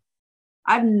horrible.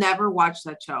 I've never watched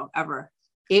that show ever.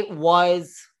 It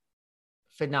was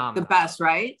phenomenal. The best,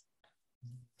 right?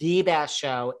 The best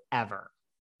show ever.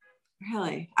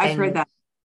 Really? I've heard that.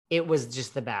 It was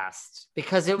just the best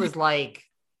because it was like,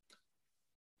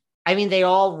 I mean, they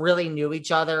all really knew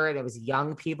each other and it was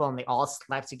young people and they all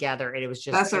slept together. And it was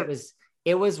just,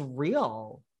 it was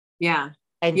real. Yeah.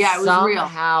 And yeah, it was real.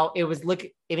 Somehow it was,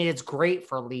 it's great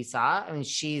for Lisa. I mean,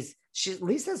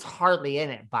 Lisa's hardly in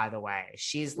it, by the way.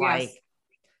 She's like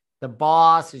the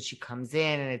boss and she comes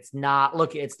in and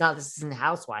this isn't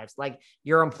Housewives. Like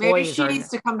your employees. Maybe she needs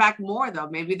to come back more though.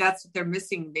 Maybe that's what they're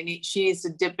missing. She needs to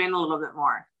dip in a little bit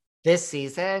more. This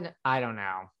season, I don't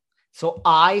know. So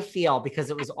I feel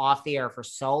because it was off the air for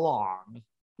so long.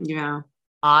 Yeah.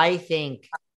 I think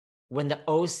when the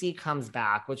OC comes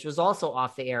back, which was also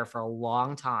off the air for a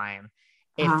long time,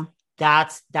 if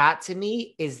that to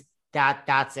me is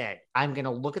that's it. I'm going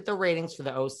to look at the ratings for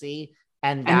the OC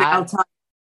and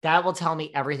that will tell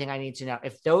me everything I need to know.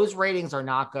 If those ratings are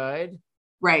not good,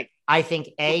 right? I think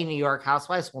A, New York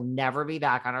Housewives will never be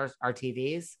back on our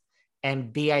TVs.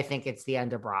 And B, I think it's the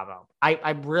end of Bravo.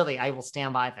 I will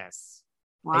stand by this.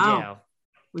 Wow. I do.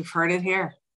 We've heard it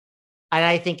here. And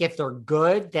I think if they're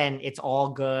good, then it's all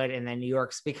good. And then New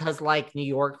York's, because like New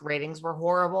York ratings were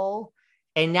horrible.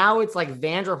 And now it's like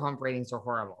Vanderpump ratings are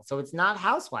horrible. So it's not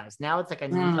Housewives. Now it's like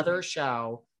another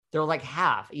show. They're like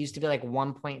half. It used to be like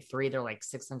 1.3. They're like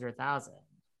 600,000.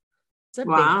 It's a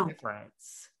big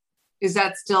difference. Is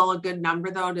that still a good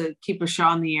number though, to keep a show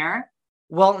on the air?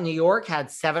 Well, New York had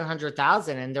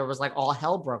 700,000 and there was like all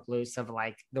hell broke loose of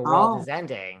like the world is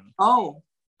ending. Oh,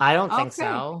 I don't think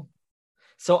so.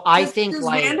 So I think does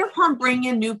like Vanderpump bring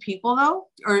in new people though,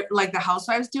 or like the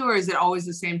Housewives do, or is it always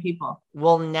the same people?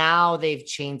 Well, now they've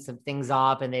changed some things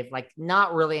up and they've like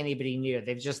not really anybody new.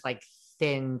 They've just like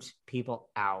thinned people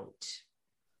out.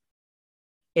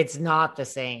 It's not the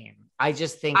same. I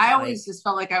just think I always just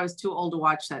felt like I was too old to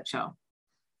watch that show.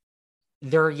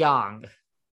 They're young.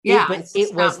 Yeah,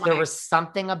 there was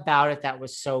something about it that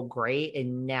was so great.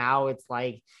 And now it's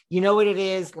like, you know what it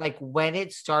is? Like when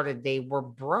it started, they were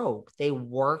broke. They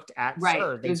worked at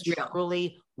SUR. They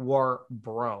truly were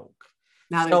broke.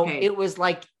 So it was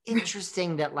like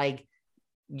interesting that like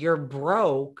you're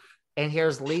broke and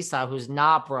here's Lisa who's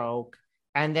not broke.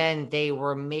 And then they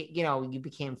were you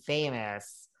became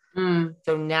famous.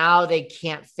 So now they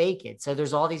can't fake it. So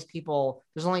there's all these people,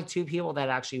 there's only 2 people that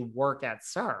actually work at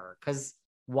SUR because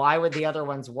why would the other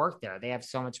ones work there? They have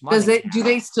so much money. Do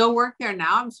they still work there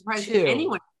now? I'm surprised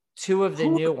anyone. 2 of the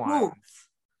new ones.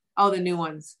 Oh, the new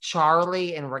ones.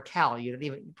 Charlie and Raquel. You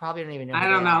probably don't even know. I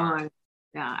don't know.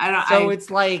 Yeah, I don't. So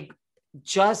it's like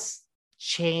just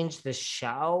change the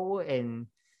show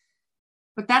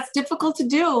But that's difficult to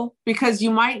do because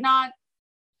you might not.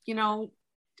 You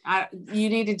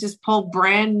need to just pull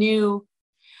brand new.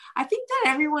 I think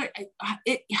that everyone,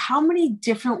 how many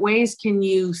different ways can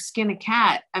you skin a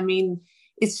cat? I mean,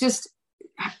 it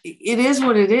is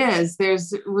what it is.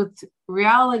 With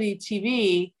reality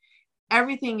TV,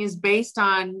 everything is based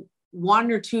on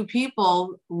 1 or 2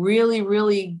 people really,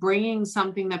 really bringing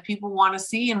something that people want to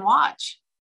see and watch.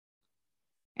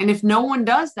 And if no one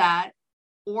does that,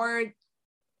 or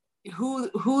who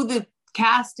the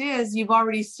cast is, you've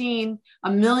already seen a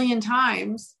million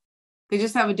times, they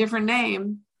just have a different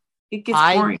name. It gets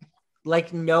boring.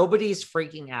 Like nobody's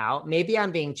freaking out. Maybe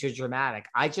I'm being too dramatic.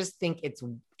 I just think if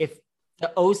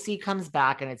the OC comes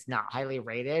back and it's not highly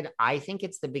rated, I think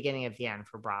it's the beginning of the end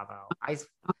for Bravo.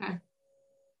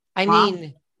 I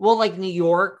mean, well, like New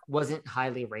York wasn't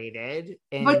highly rated.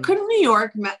 But couldn't New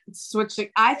York switch?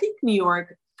 I think New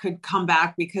York could come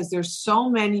back because there's so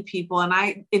many people.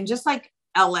 And just like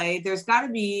LA, there's got to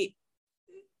be,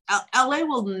 LA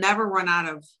will never run out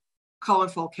of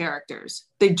colorful characters.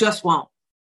 They just won't.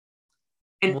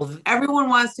 And everyone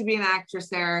wants to be an actress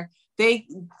there. They,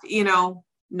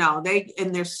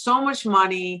 and there's so much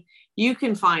money, you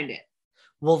can find it.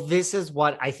 Well, this is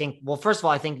what I think. Well, first of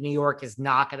all, I think New York is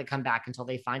not going to come back until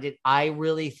they find it. I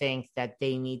really think that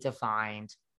they need to find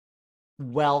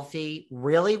wealthy,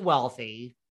 really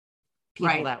wealthy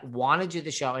people that want to do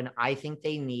the show. And I think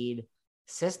they need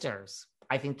sisters.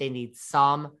 I think they need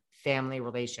some family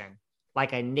relation,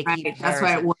 like a Nikki Paris. That's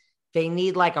why they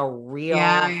need like a real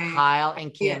Kyle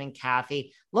and Kim and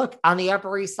Kathy. Look, on the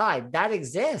Upper East Side, that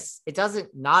exists. It doesn't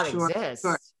not exist.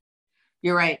 Sure.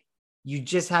 You're right. You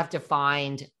just have to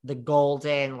find the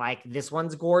golden, like this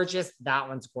one's gorgeous, that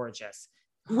one's gorgeous.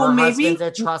 Her husband's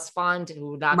a trust fund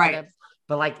who not gonna,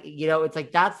 but like, it's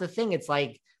like, that's the thing. It's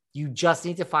like, you just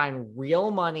need to find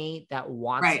real money that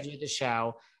wants to do the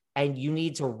show, and you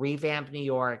need to revamp New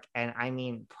York. And I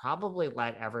mean, probably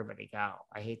let everybody go.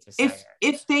 I hate to say it.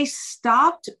 If they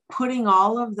stopped putting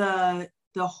all of the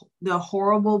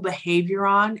horrible behavior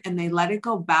on, and they let it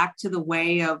go back to the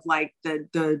way of like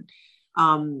the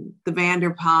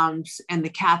Vanderpumps and the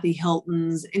Kathy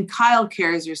Hiltons, and Kyle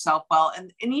carries herself well.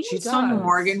 And even Sonia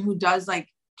Morgan, who does like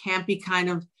campy kind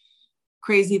of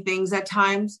crazy things at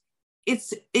times.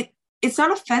 It's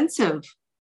not offensive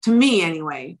to me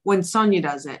anyway, when Sonia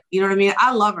does it, you know what I mean?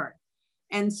 I love her.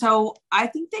 And so I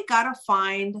think they gotta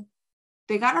find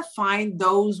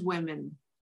those women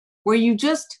where you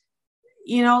just,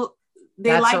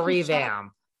 that's a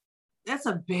revamp. That's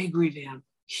a big revamp,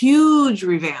 huge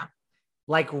revamp.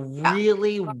 Like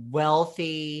really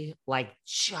wealthy, like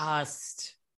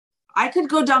just. I could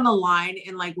go down the line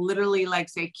and like literally like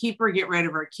say, keep her, get rid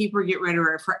of her, keep her, get rid of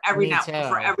her for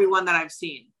for everyone that I've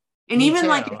seen. And even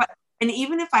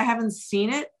if I haven't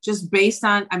seen it, just based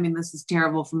on, I mean, this is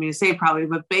terrible for me to say probably,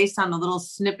 but based on the little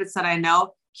snippets that I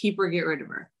know, keep her, get rid of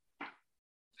her.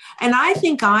 And I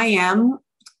think I am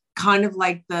kind of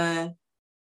like I'm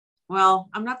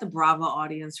not the Bravo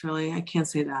audience really. I can't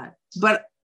say that, but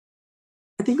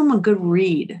I think I'm a good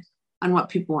read on what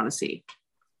people want to see.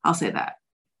 I'll say that.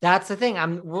 That's the thing.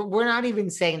 We're not even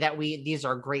saying that these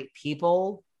are great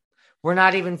people. We're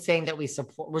not even saying that we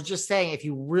support. We're just saying if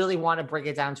you really want to break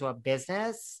it down to a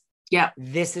business,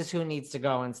 this is who needs to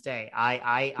go and stay.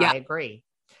 I agree.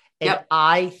 And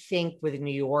I think with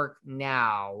New York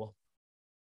now,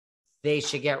 they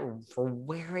should get for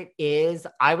where it is.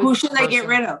 Who should they get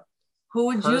rid of? Who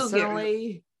would you get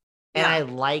rid of? And I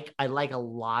like a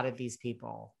lot of these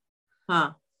people.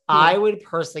 I would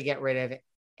personally get rid of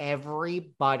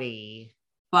everybody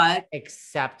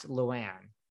except Luann.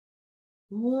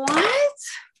 What?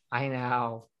 I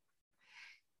know.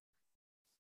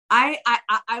 I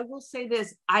will say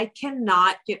this. I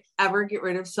cannot ever get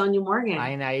rid of Sonia Morgan.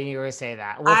 I know you were going to say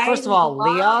that. Well, first of all,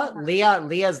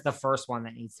 Leah's the first one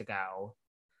that needs to go.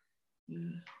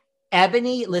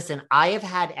 Ebony, listen, I have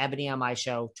had Ebony on my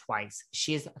show twice.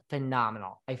 She's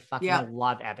phenomenal. I fucking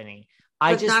love Ebony.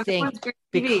 I just think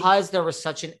because there was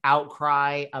such an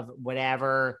outcry of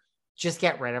whatever, just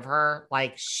get rid of her.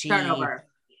 Like she's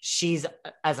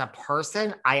as a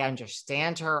person, I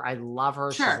understand her. I love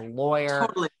her. Sure. She's a lawyer.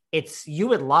 Totally. You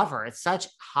would love her. It's such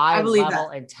high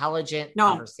level, intelligent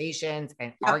conversations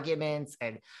and arguments.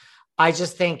 And I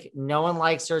just think no one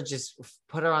likes her. Just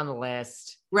put her on the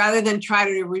list. Rather than try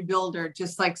to rebuild her,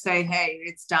 just like say, hey,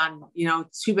 it's done.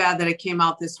 It's too bad that it came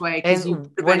out this way. And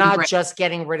we're not just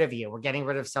getting rid of you. We're getting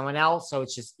rid of someone else. So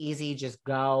it's just easy. Just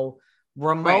go.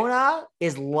 Ramona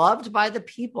is loved by the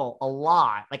people a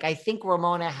lot. Like, I think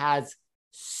Ramona has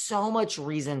so much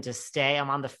reason to stay. I'm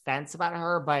on the fence about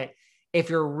her, but if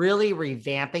you're really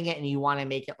revamping it and you want to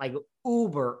make it like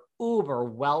uber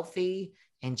wealthy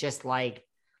and just like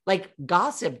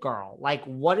Gossip Girl, like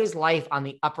what is life on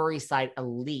the Upper East Side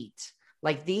elite?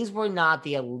 Like these were not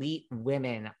the elite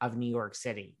women of New York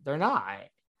City. They're not.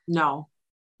 No.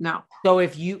 So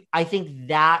I think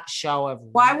that show of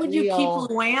why would you keep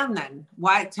Luann then?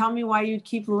 Tell me why you'd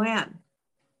keep Luann?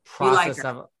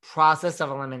 Process of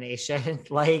elimination.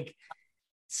 Like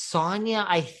Sonia,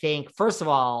 I think, first of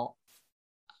all,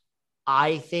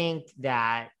 I think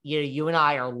that, you and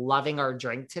I are loving our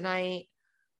drink tonight.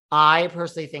 I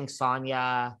personally think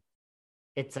Sonia,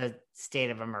 it's a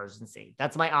state of emergency.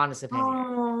 That's my honest opinion.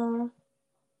 Oh.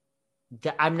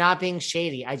 I'm not being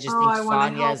shady. I just think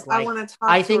Sonia's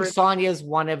I think Sonia's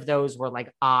one of those where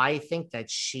like, I think that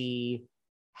she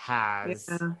has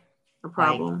a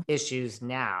problem issues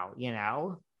now,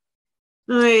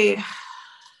 I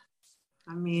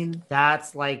mean,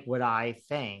 that's like what I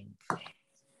think.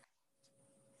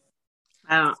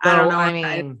 I don't know. I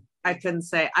mean, I couldn't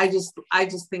say. I just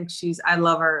think I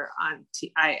love her on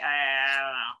I don't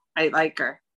know. I like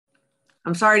her.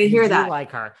 I'm sorry to hear that.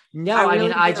 Like her. No, I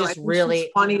mean, I just really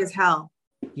she's funny as hell.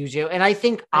 You do. And I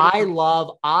think I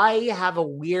have a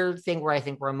weird thing where I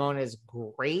think Ramona is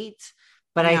great,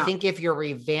 but I think if you're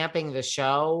revamping the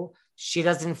show, she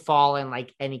doesn't fall in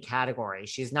like any category.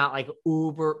 She's not like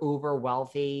uber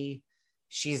wealthy.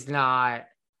 She's not.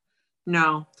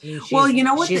 No. Well, you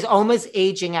know what? She's almost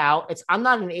aging out. I'm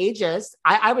not an ageist.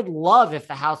 I would love if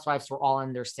the housewives were all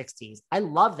in their 60s. I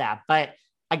love that. But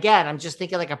again, I'm just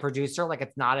thinking like a producer, like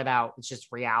it's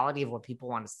just reality of what people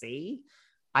want to see.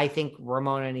 I think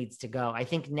Ramona needs to go. I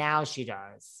think now she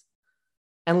does.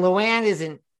 And Luann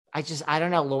isn't, I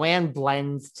don't know. Luann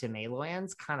blends to me.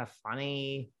 Luann's kind of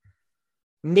funny.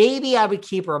 Maybe I would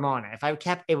keep Ramona. If I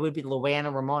kept, it would be Luann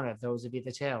and Ramona. Those would be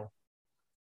the two.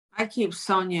 I keep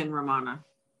Sonia and Ramona.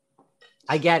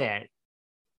 I get it.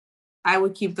 I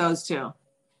would keep those two.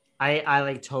 I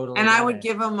like totally. And I would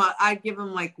give them I'd give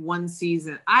them like one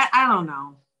season. I don't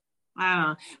know.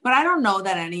 But I don't know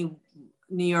that any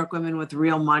New York women with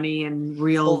real money and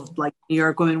real like New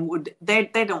York women they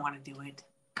don't want to do it.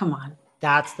 Come on.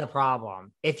 That's the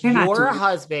problem. If your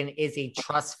husband is a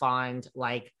trust fund,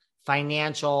 like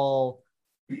financial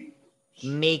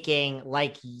making,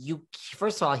 like you,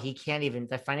 first of all, he can't even,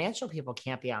 the financial people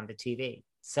can't be on the TV.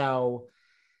 So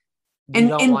you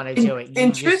don't want to do it.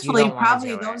 And truthfully,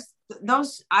 probably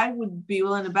those, I would be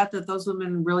willing to bet that those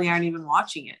women really aren't even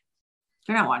watching it.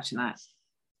 They're not watching that.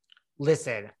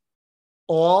 Listen,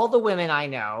 all the women I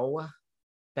know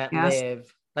that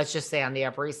live, let's just say on the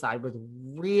Upper East Side with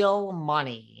real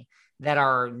money that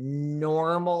are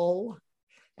normal,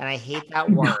 and I hate that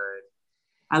word.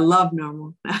 I love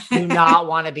normal. Do not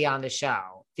want to be on the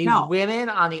show. The women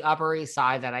on the Upper East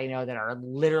Side that I know that are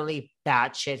literally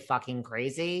batshit fucking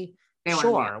crazy,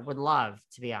 would love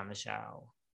to be on the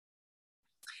show.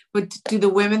 But do the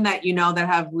women that you know that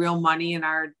have real money and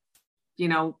are, you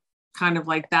know, kind of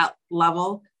like that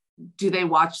level, do they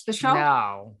watch the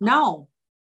show? No.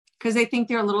 Because they think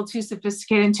they're a little too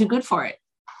sophisticated and too good for it.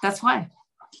 That's why.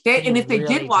 And if they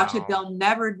really did watch it, they'll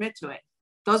never admit to it.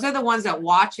 Those are the ones that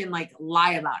watch and like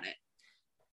lie about it.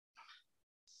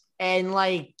 And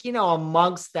like, you know,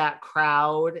 amongst that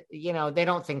crowd, you know, they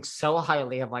don't think so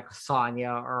highly of like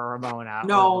Sonia or Ramona.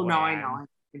 No,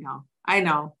 I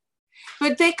know.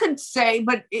 But they could say,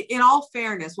 but in all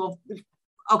fairness, well,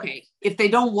 okay, if they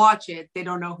don't watch it, they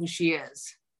don't know who she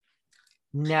is.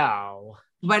 No.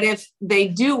 But if they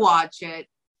do watch it,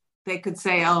 they could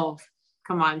say, oh,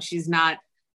 come on, she's not.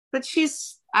 But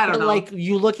she's, I don't know. Like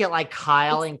you look at like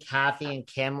Kyle and Kathy and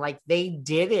Kim, like they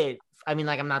did it. I mean,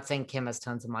 like, I'm not saying Kim has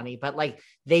tons of money, but like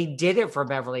they did it for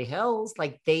Beverly Hills.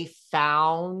 Like they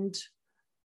found,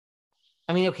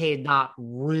 I mean, okay, not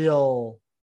real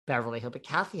Beverly Hills, but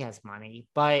Kathy has money,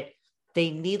 but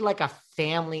they need like a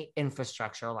family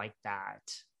infrastructure like that.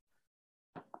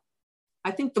 I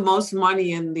think the most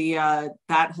money in the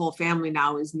that whole family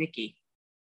now is Nikki.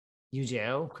 You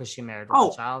do? Because she married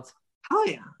Rothschild? Oh,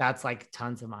 yeah. That's like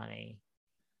tons of money.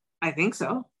 I think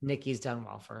so. Nikki's done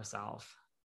well for herself.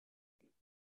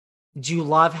 Do you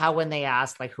love how when they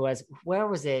asked, like, where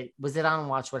was it? Was it on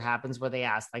Watch What Happens where they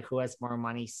asked, like, who has more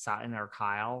money, Sutton or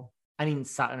Kyle? I mean,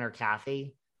 Sutton or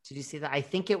Kathy? Did you see that? I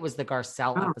think it was the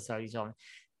Garcelle episode you told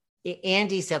me.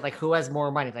 Andy said, like, who has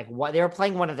more money? Like, what? They were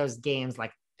playing one of those games,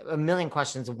 like, a million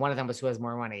questions. And one of them was who has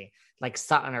more money, like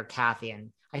Sutton or Kathy.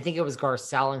 And I think it was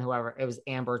Garcelle and whoever, it was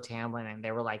Amber Tamblyn. And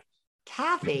they were like,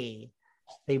 Kathy.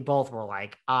 They both were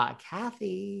like,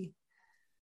 Kathy.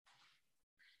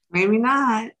 Maybe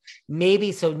not.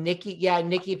 Maybe. So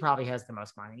Nikki probably has the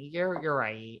most money. You're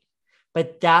right.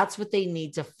 But that's what they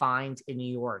need to find in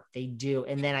New York. They do.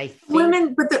 And then I think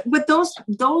women, but those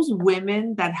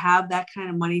women that have that kind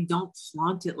of money don't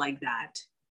flaunt it like that.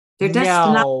 They're just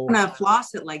not gonna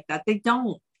floss it like that. They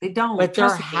don't. But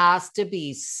there has to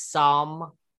be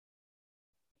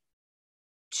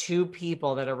two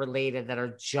people that are related that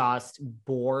are just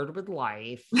bored with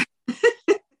life.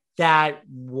 That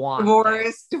want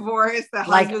divorce, the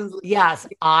like, husband's yes,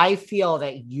 I feel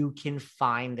that you can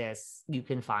find this.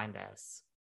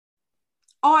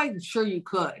 Oh, I'm sure you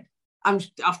could.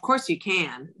 Of course you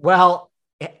can. Well,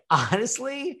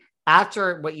 honestly,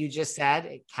 after what you just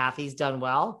said, Kathy's done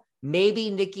well. Maybe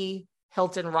Nikki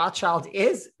Hilton Rothschild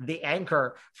is the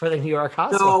anchor for the New York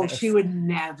Housewives. No, she would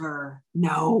never.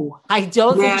 No, I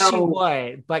don't think she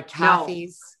would. But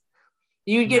Kathy's,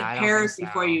 you'd get Paris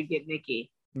before you'd get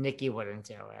Nikki. Nikki wouldn't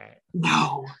do it.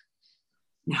 No.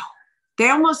 They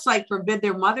almost like forbid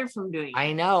their mother from doing it.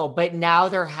 I know, but now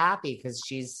they're happy because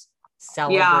she's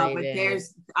celebrated. Yeah,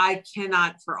 but I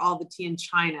cannot, for all the tea in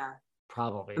China,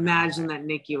 Probably imagine not. that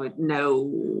Nikki would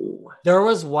know. There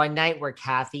was one night where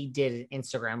Kathy did an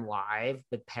Instagram live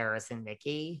with Paris and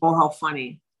Nikki. Oh, how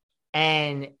funny.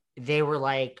 And they were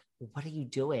like, what are you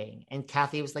doing? And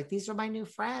Kathy was like, these are my new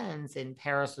friends. And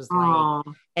Paris was like,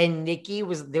 and Nikki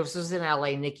was, this was in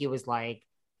LA. Nikki was like,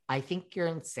 I think you're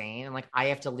insane. And like, I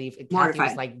have to leave. And Kathy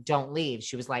was like, don't leave.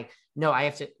 She was like, no, I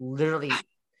have to literally,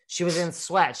 she was in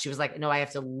sweat. She was like, no, I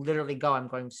have to literally go. I'm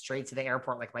going straight to the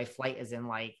airport. Like my flight is in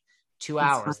like 2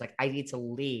 hours. Like I need to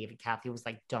leave. And Kathy was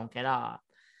like, don't get up.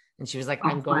 And she was like,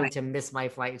 I'm going to miss my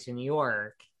flight to New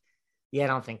York. Yeah, I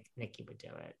don't think Nikki would do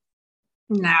it.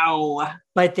 No.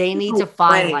 But they need to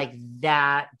find like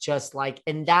that, just like,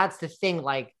 and that's the thing,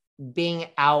 like being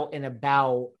out and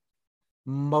about,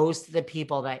 most of the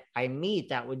people that I meet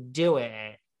that would do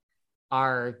it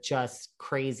are just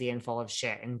crazy and full of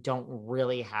shit and don't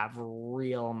really have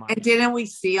real money. And didn't we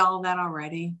see all that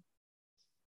already?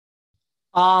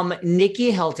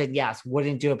 Nikki Hilton, yes,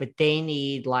 wouldn't do it, but they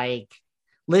need like,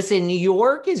 listen, New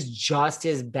York is just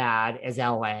as bad as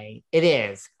LA. It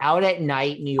is. Out at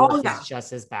night, New York is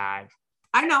just as bad.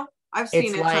 I know. I've seen it.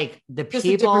 It's like the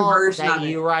people that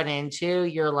you run into,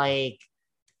 you're like,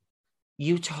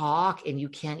 you talk and you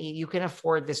can't eat. You can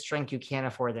afford this drink. You can't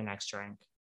afford the next drink.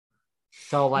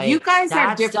 So like, you guys that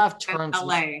are different stuff turns in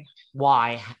LA.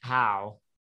 Why? How?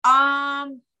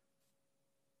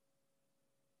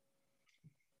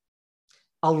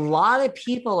 A lot of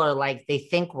people are like, they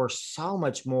think we're so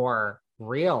much more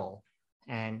real.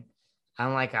 And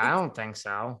I'm like, I don't think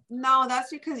so. No, that's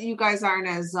because you guys aren't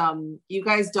as, you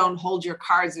guys don't hold your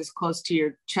cards as close to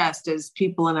your chest as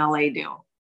people in LA do.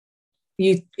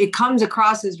 It comes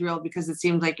across as real because it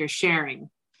seems like you're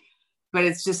sharing, but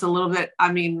it's just a little bit,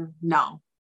 I mean, no,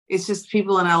 it's just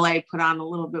people in LA put on a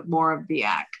little bit more of the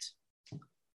act.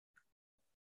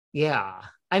 Yeah.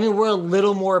 I mean, we're a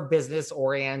little more business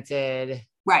oriented.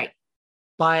 Right.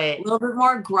 But a little bit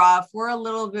more gruff. We're a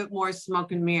little bit more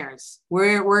smoke and mirrors.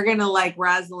 We're going to like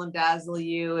razzle and dazzle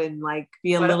you and like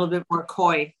be a little bit more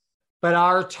coy. But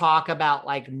our talk about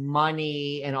like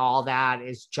money and all that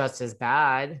is just as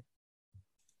bad.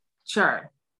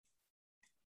 Sure.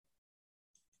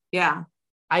 Yeah.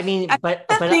 I mean, but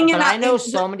I know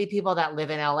so many people that live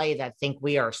in LA that think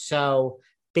we are so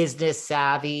business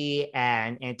savvy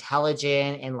and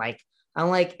intelligent. And like, I'm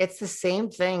like, it's the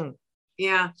same thing.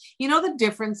 Yeah. You know, the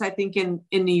difference I think in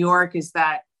New York is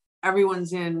that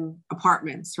everyone's in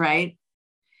apartments, right?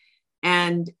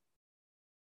 And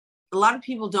a lot of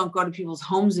people don't go to people's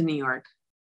homes in New York,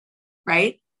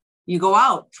 right? You go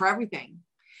out for everything.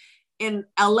 In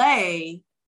LA,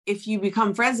 if you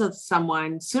become friends with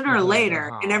someone sooner or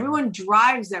later, and everyone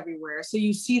drives everywhere, so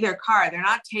you see their car, they're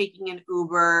not taking an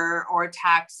Uber or a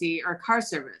taxi or car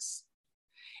service.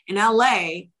 In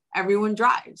LA, everyone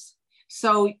drives.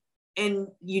 So, and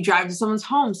you drive to someone's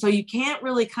home, so you can't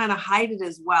really kind of hide it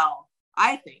as well,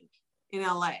 I think, in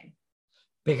LA.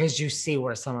 Because you see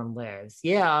where someone lives.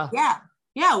 Yeah. Yeah.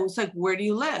 Yeah. It's like, where do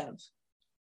you live?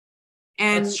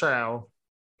 And that's true.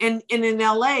 And in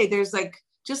LA, there's like,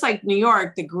 just like New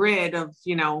York, the grid of,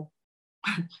 you know,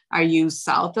 are you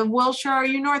south of Wilshire? Or are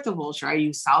you north of Wilshire? Are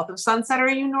you south of Sunset? Or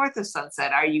are you north of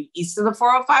Sunset? Are you east of the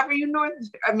 405? Or are you north?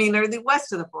 I mean, are they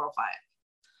west of the 405?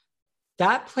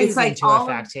 That plays like into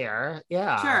effect here.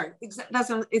 Yeah. Sure. It's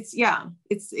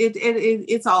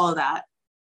all of that.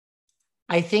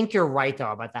 I think you're right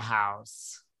though about the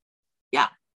house. Yeah.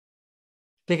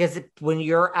 Because when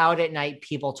you're out at night,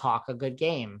 people talk a good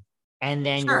game. And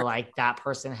then you're like, that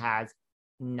person has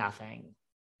nothing.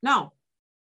 No.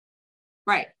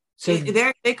 Right. So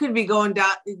they could be going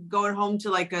home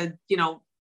to like a,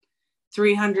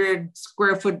 300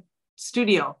 square foot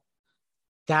studio.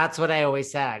 That's what I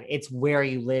always said. It's where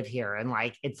you live here. And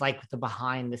like, it's like the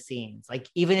behind the scenes. Like,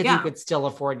 even if you could still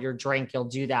afford your drink, you'll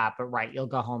do that. But you'll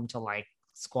go home to like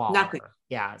squalor. Nothing.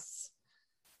 Yes.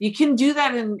 You can do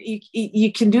that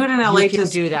you can do it in LA. You can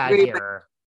do that here.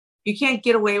 You can't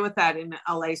get away with that in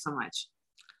LA so much.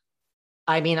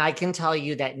 I mean, I can tell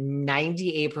you that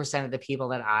 98% of the people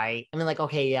that I mean, like,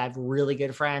 okay, yeah, I have really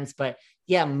good friends, but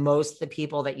yeah, most of the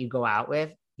people that you go out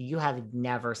with, you have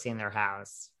never seen their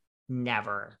house.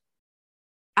 Never.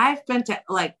 I've been to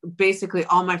like basically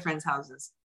all my friends' houses.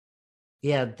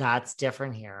 Yeah, that's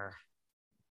different here.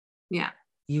 Yeah.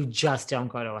 You just don't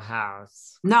go to a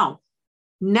house. No,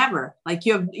 never. Like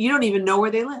you don't even know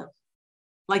where they live.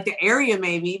 Like the area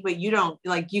maybe, but you don't,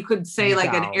 like you could say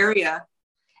like an area.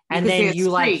 And then you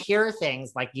like hear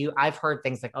things like I've heard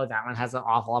things like, oh, that one has an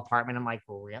awful apartment. I'm like,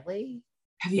 really?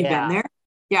 Have you been there?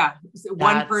 Yeah.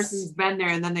 One person's been there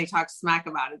and then they talk smack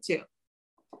about it too.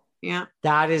 Yeah.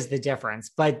 That is the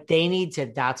difference. But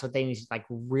that's what they need, like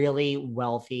really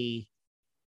wealthy.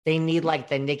 They need like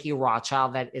the Nikki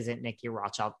Rothschild that isn't Nikki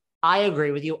Rothschild. I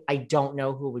agree with you. I don't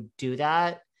know who would do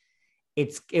that.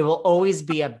 It will always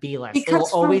be a B list. It will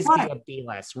always be a B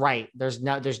list. Right. There's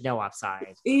no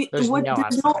upside. There's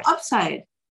no upside.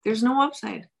 There's no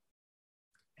upside.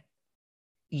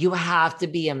 You have to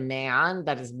be a man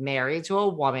that is married to a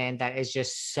woman that is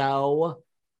just so.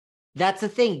 That's the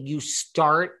thing. You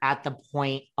start at the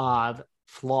point of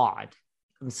flawed.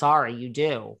 I'm sorry, you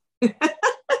do.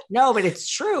 No, but it's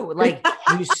true. Like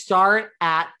you start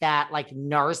at that like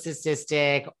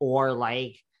narcissistic or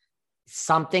like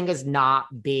something is not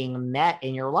being met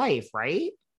in your life,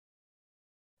 right?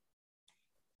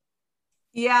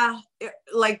 Yeah.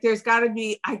 Like there's got to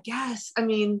be, I guess. I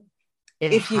mean,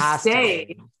 if you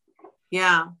stay.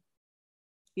 Yeah.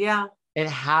 Yeah. It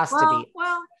has to be.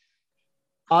 Well.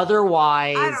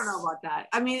 Otherwise. I don't know about that.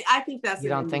 I mean, I think that's. You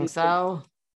don't think so?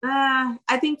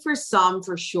 I think for some,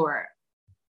 for sure.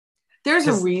 There's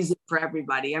a reason for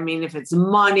everybody. I mean, if it's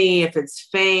money, if it's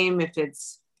fame, if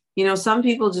it's, some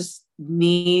people just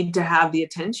need to have the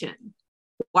attention.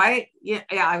 Why? Yeah.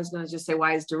 I was going to just say,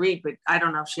 why is Dorit? But I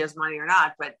don't know if she has money or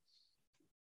not. But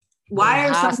why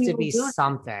are some people doing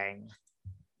something?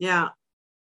 Yeah.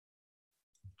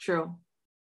 True.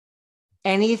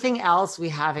 Anything else we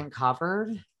haven't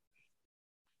covered?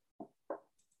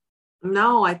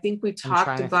 No, I think we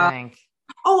talked about.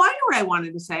 Oh, I know what I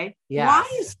wanted to say. Yeah. Why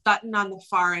is Sutton on the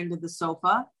far end of the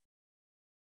sofa?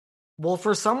 Well,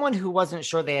 for someone who wasn't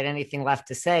sure they had anything left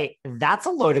to say, that's a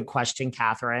loaded question,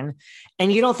 Kathryn.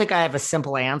 And you don't think I have a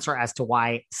simple answer as to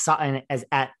why Sutton is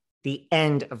at the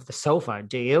end of the sofa,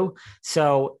 do you?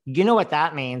 So you know what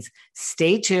that means.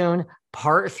 Stay tuned.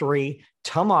 Part 3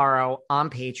 tomorrow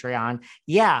on Patreon.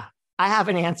 Yeah, I have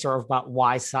an answer about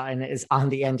why Sutton is on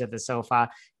the end of the sofa.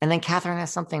 And then Kathryn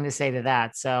has something to say to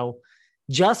that. So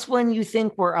just when you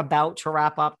think we're about to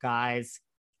wrap up, guys,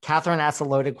 Kathryn asked a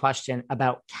loaded question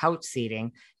about couch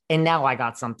seating. And now I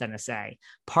got something to say.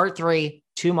 Part 3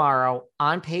 tomorrow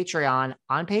on Patreon.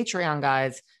 On Patreon,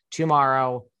 guys,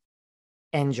 tomorrow.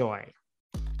 Enjoy.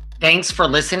 Thanks for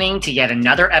listening to yet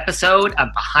another episode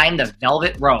of Behind the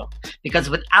Velvet Rope. Because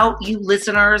without you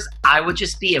listeners, I would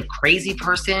just be a crazy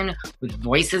person with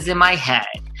voices in my head.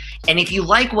 And if you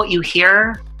like what you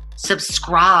hear,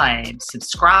 subscribe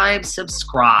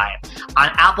on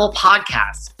Apple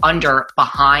Podcasts under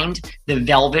Behind the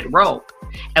Velvet Rope.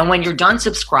 And when you're done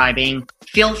subscribing,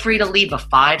 feel free to leave a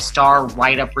 5-star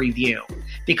write-up review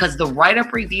because the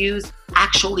write-up reviews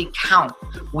actually count.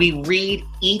 We read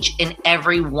each and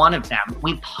every one of them.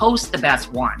 We post the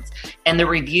best ones, and the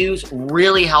reviews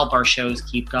really help our shows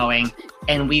keep going.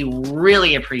 And we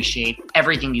really appreciate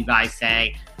everything you guys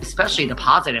say, especially the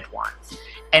positive ones.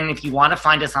 And if you want to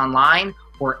find us online,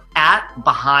 we're at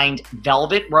Behind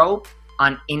Velvet Rope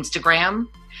on Instagram.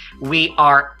 We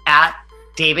are at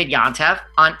David Yontef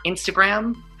on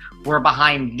Instagram. We're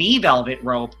Behind the Velvet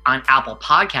Rope on Apple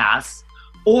Podcasts.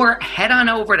 Or head on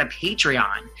over to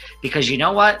Patreon because you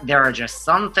know what? There are just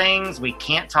some things we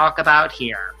can't talk about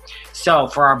here. So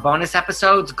for our bonus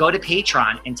episodes, go to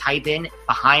Patreon and type in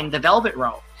Behind the Velvet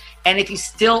Rope. And if you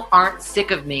still aren't sick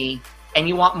of me and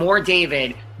you want more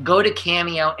David, go to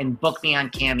Cameo and book me on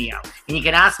Cameo. And you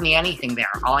can ask me anything there.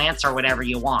 I'll answer whatever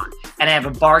you want. And I have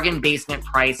a bargain basement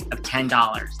price of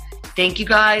 $10. Thank you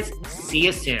guys. See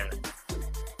you soon.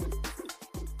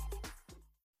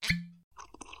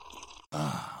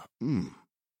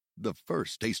 The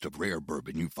first taste of rare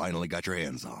bourbon you finally got your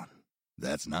hands on.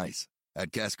 That's nice.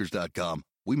 At Caskers.com,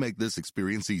 we make this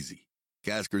experience easy.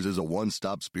 Caskers is a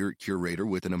one-stop spirit curator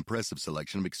with an impressive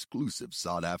selection of exclusive,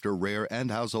 sought-after, rare,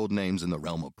 and household names in the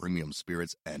realm of premium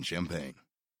spirits and champagne.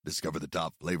 Discover the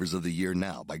top flavors of the year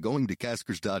now by going to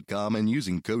Caskers.com and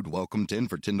using code WELCOME10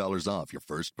 for $10 off your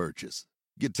first purchase.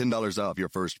 Get $10 off your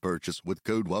first purchase with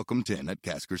code WELCOME10 at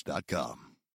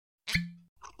Caskers.com.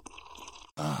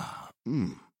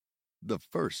 The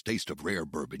first taste of rare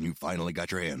bourbon you finally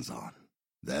got your hands on.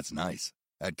 That's nice.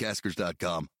 At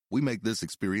Caskers.com, we make this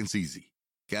experience easy.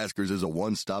 Caskers is a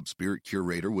one-stop spirit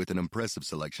curator with an impressive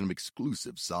selection of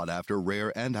exclusive, sought-after,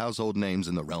 rare, and household names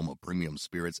in the realm of premium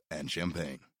spirits and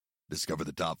champagne. Discover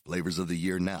the top flavors of the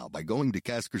year now by going to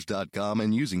Caskers.com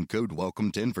and using code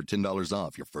WELCOME10 for $10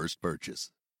 off your first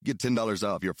purchase. Get $10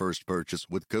 off your first purchase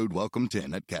with code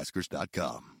WELCOME10 at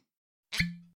Caskers.com.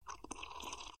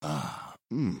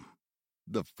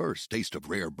 The first taste of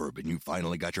rare bourbon you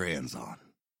finally got your hands on.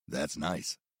 That's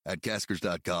nice. At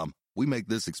Caskers.com, we make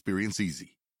this experience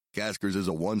easy. Caskers is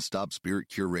a one-stop spirit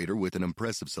curator with an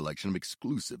impressive selection of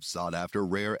exclusive, sought-after,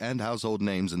 rare, and household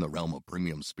names in the realm of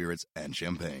premium spirits and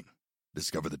champagne.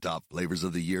 Discover the top flavors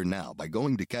of the year now by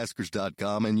going to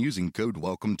Caskers.com and using code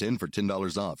WELCOME10 for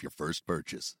 $10 off your first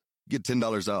purchase. Get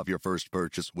 $10 off your first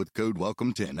purchase with code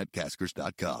WELCOME10 at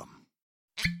Caskers.com.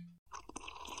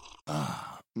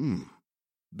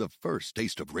 The first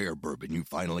taste of rare bourbon you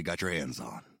finally got your hands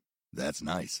on. That's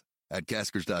nice. At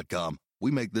Caskers.com,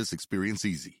 we make this experience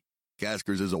easy.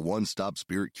 Caskers is a one-stop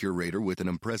spirit curator with an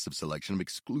impressive selection of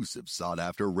exclusive,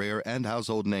 sought-after, rare, and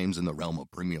household names in the realm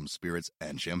of premium spirits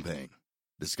and champagne.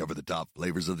 Discover the top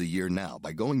flavors of the year now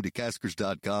by going to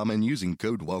Caskers.com and using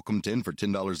code WELCOME10 for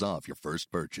 $10 off your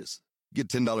first purchase. Get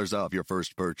 $10 off your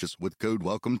first purchase with code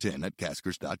WELCOME10 at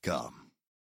Caskers.com.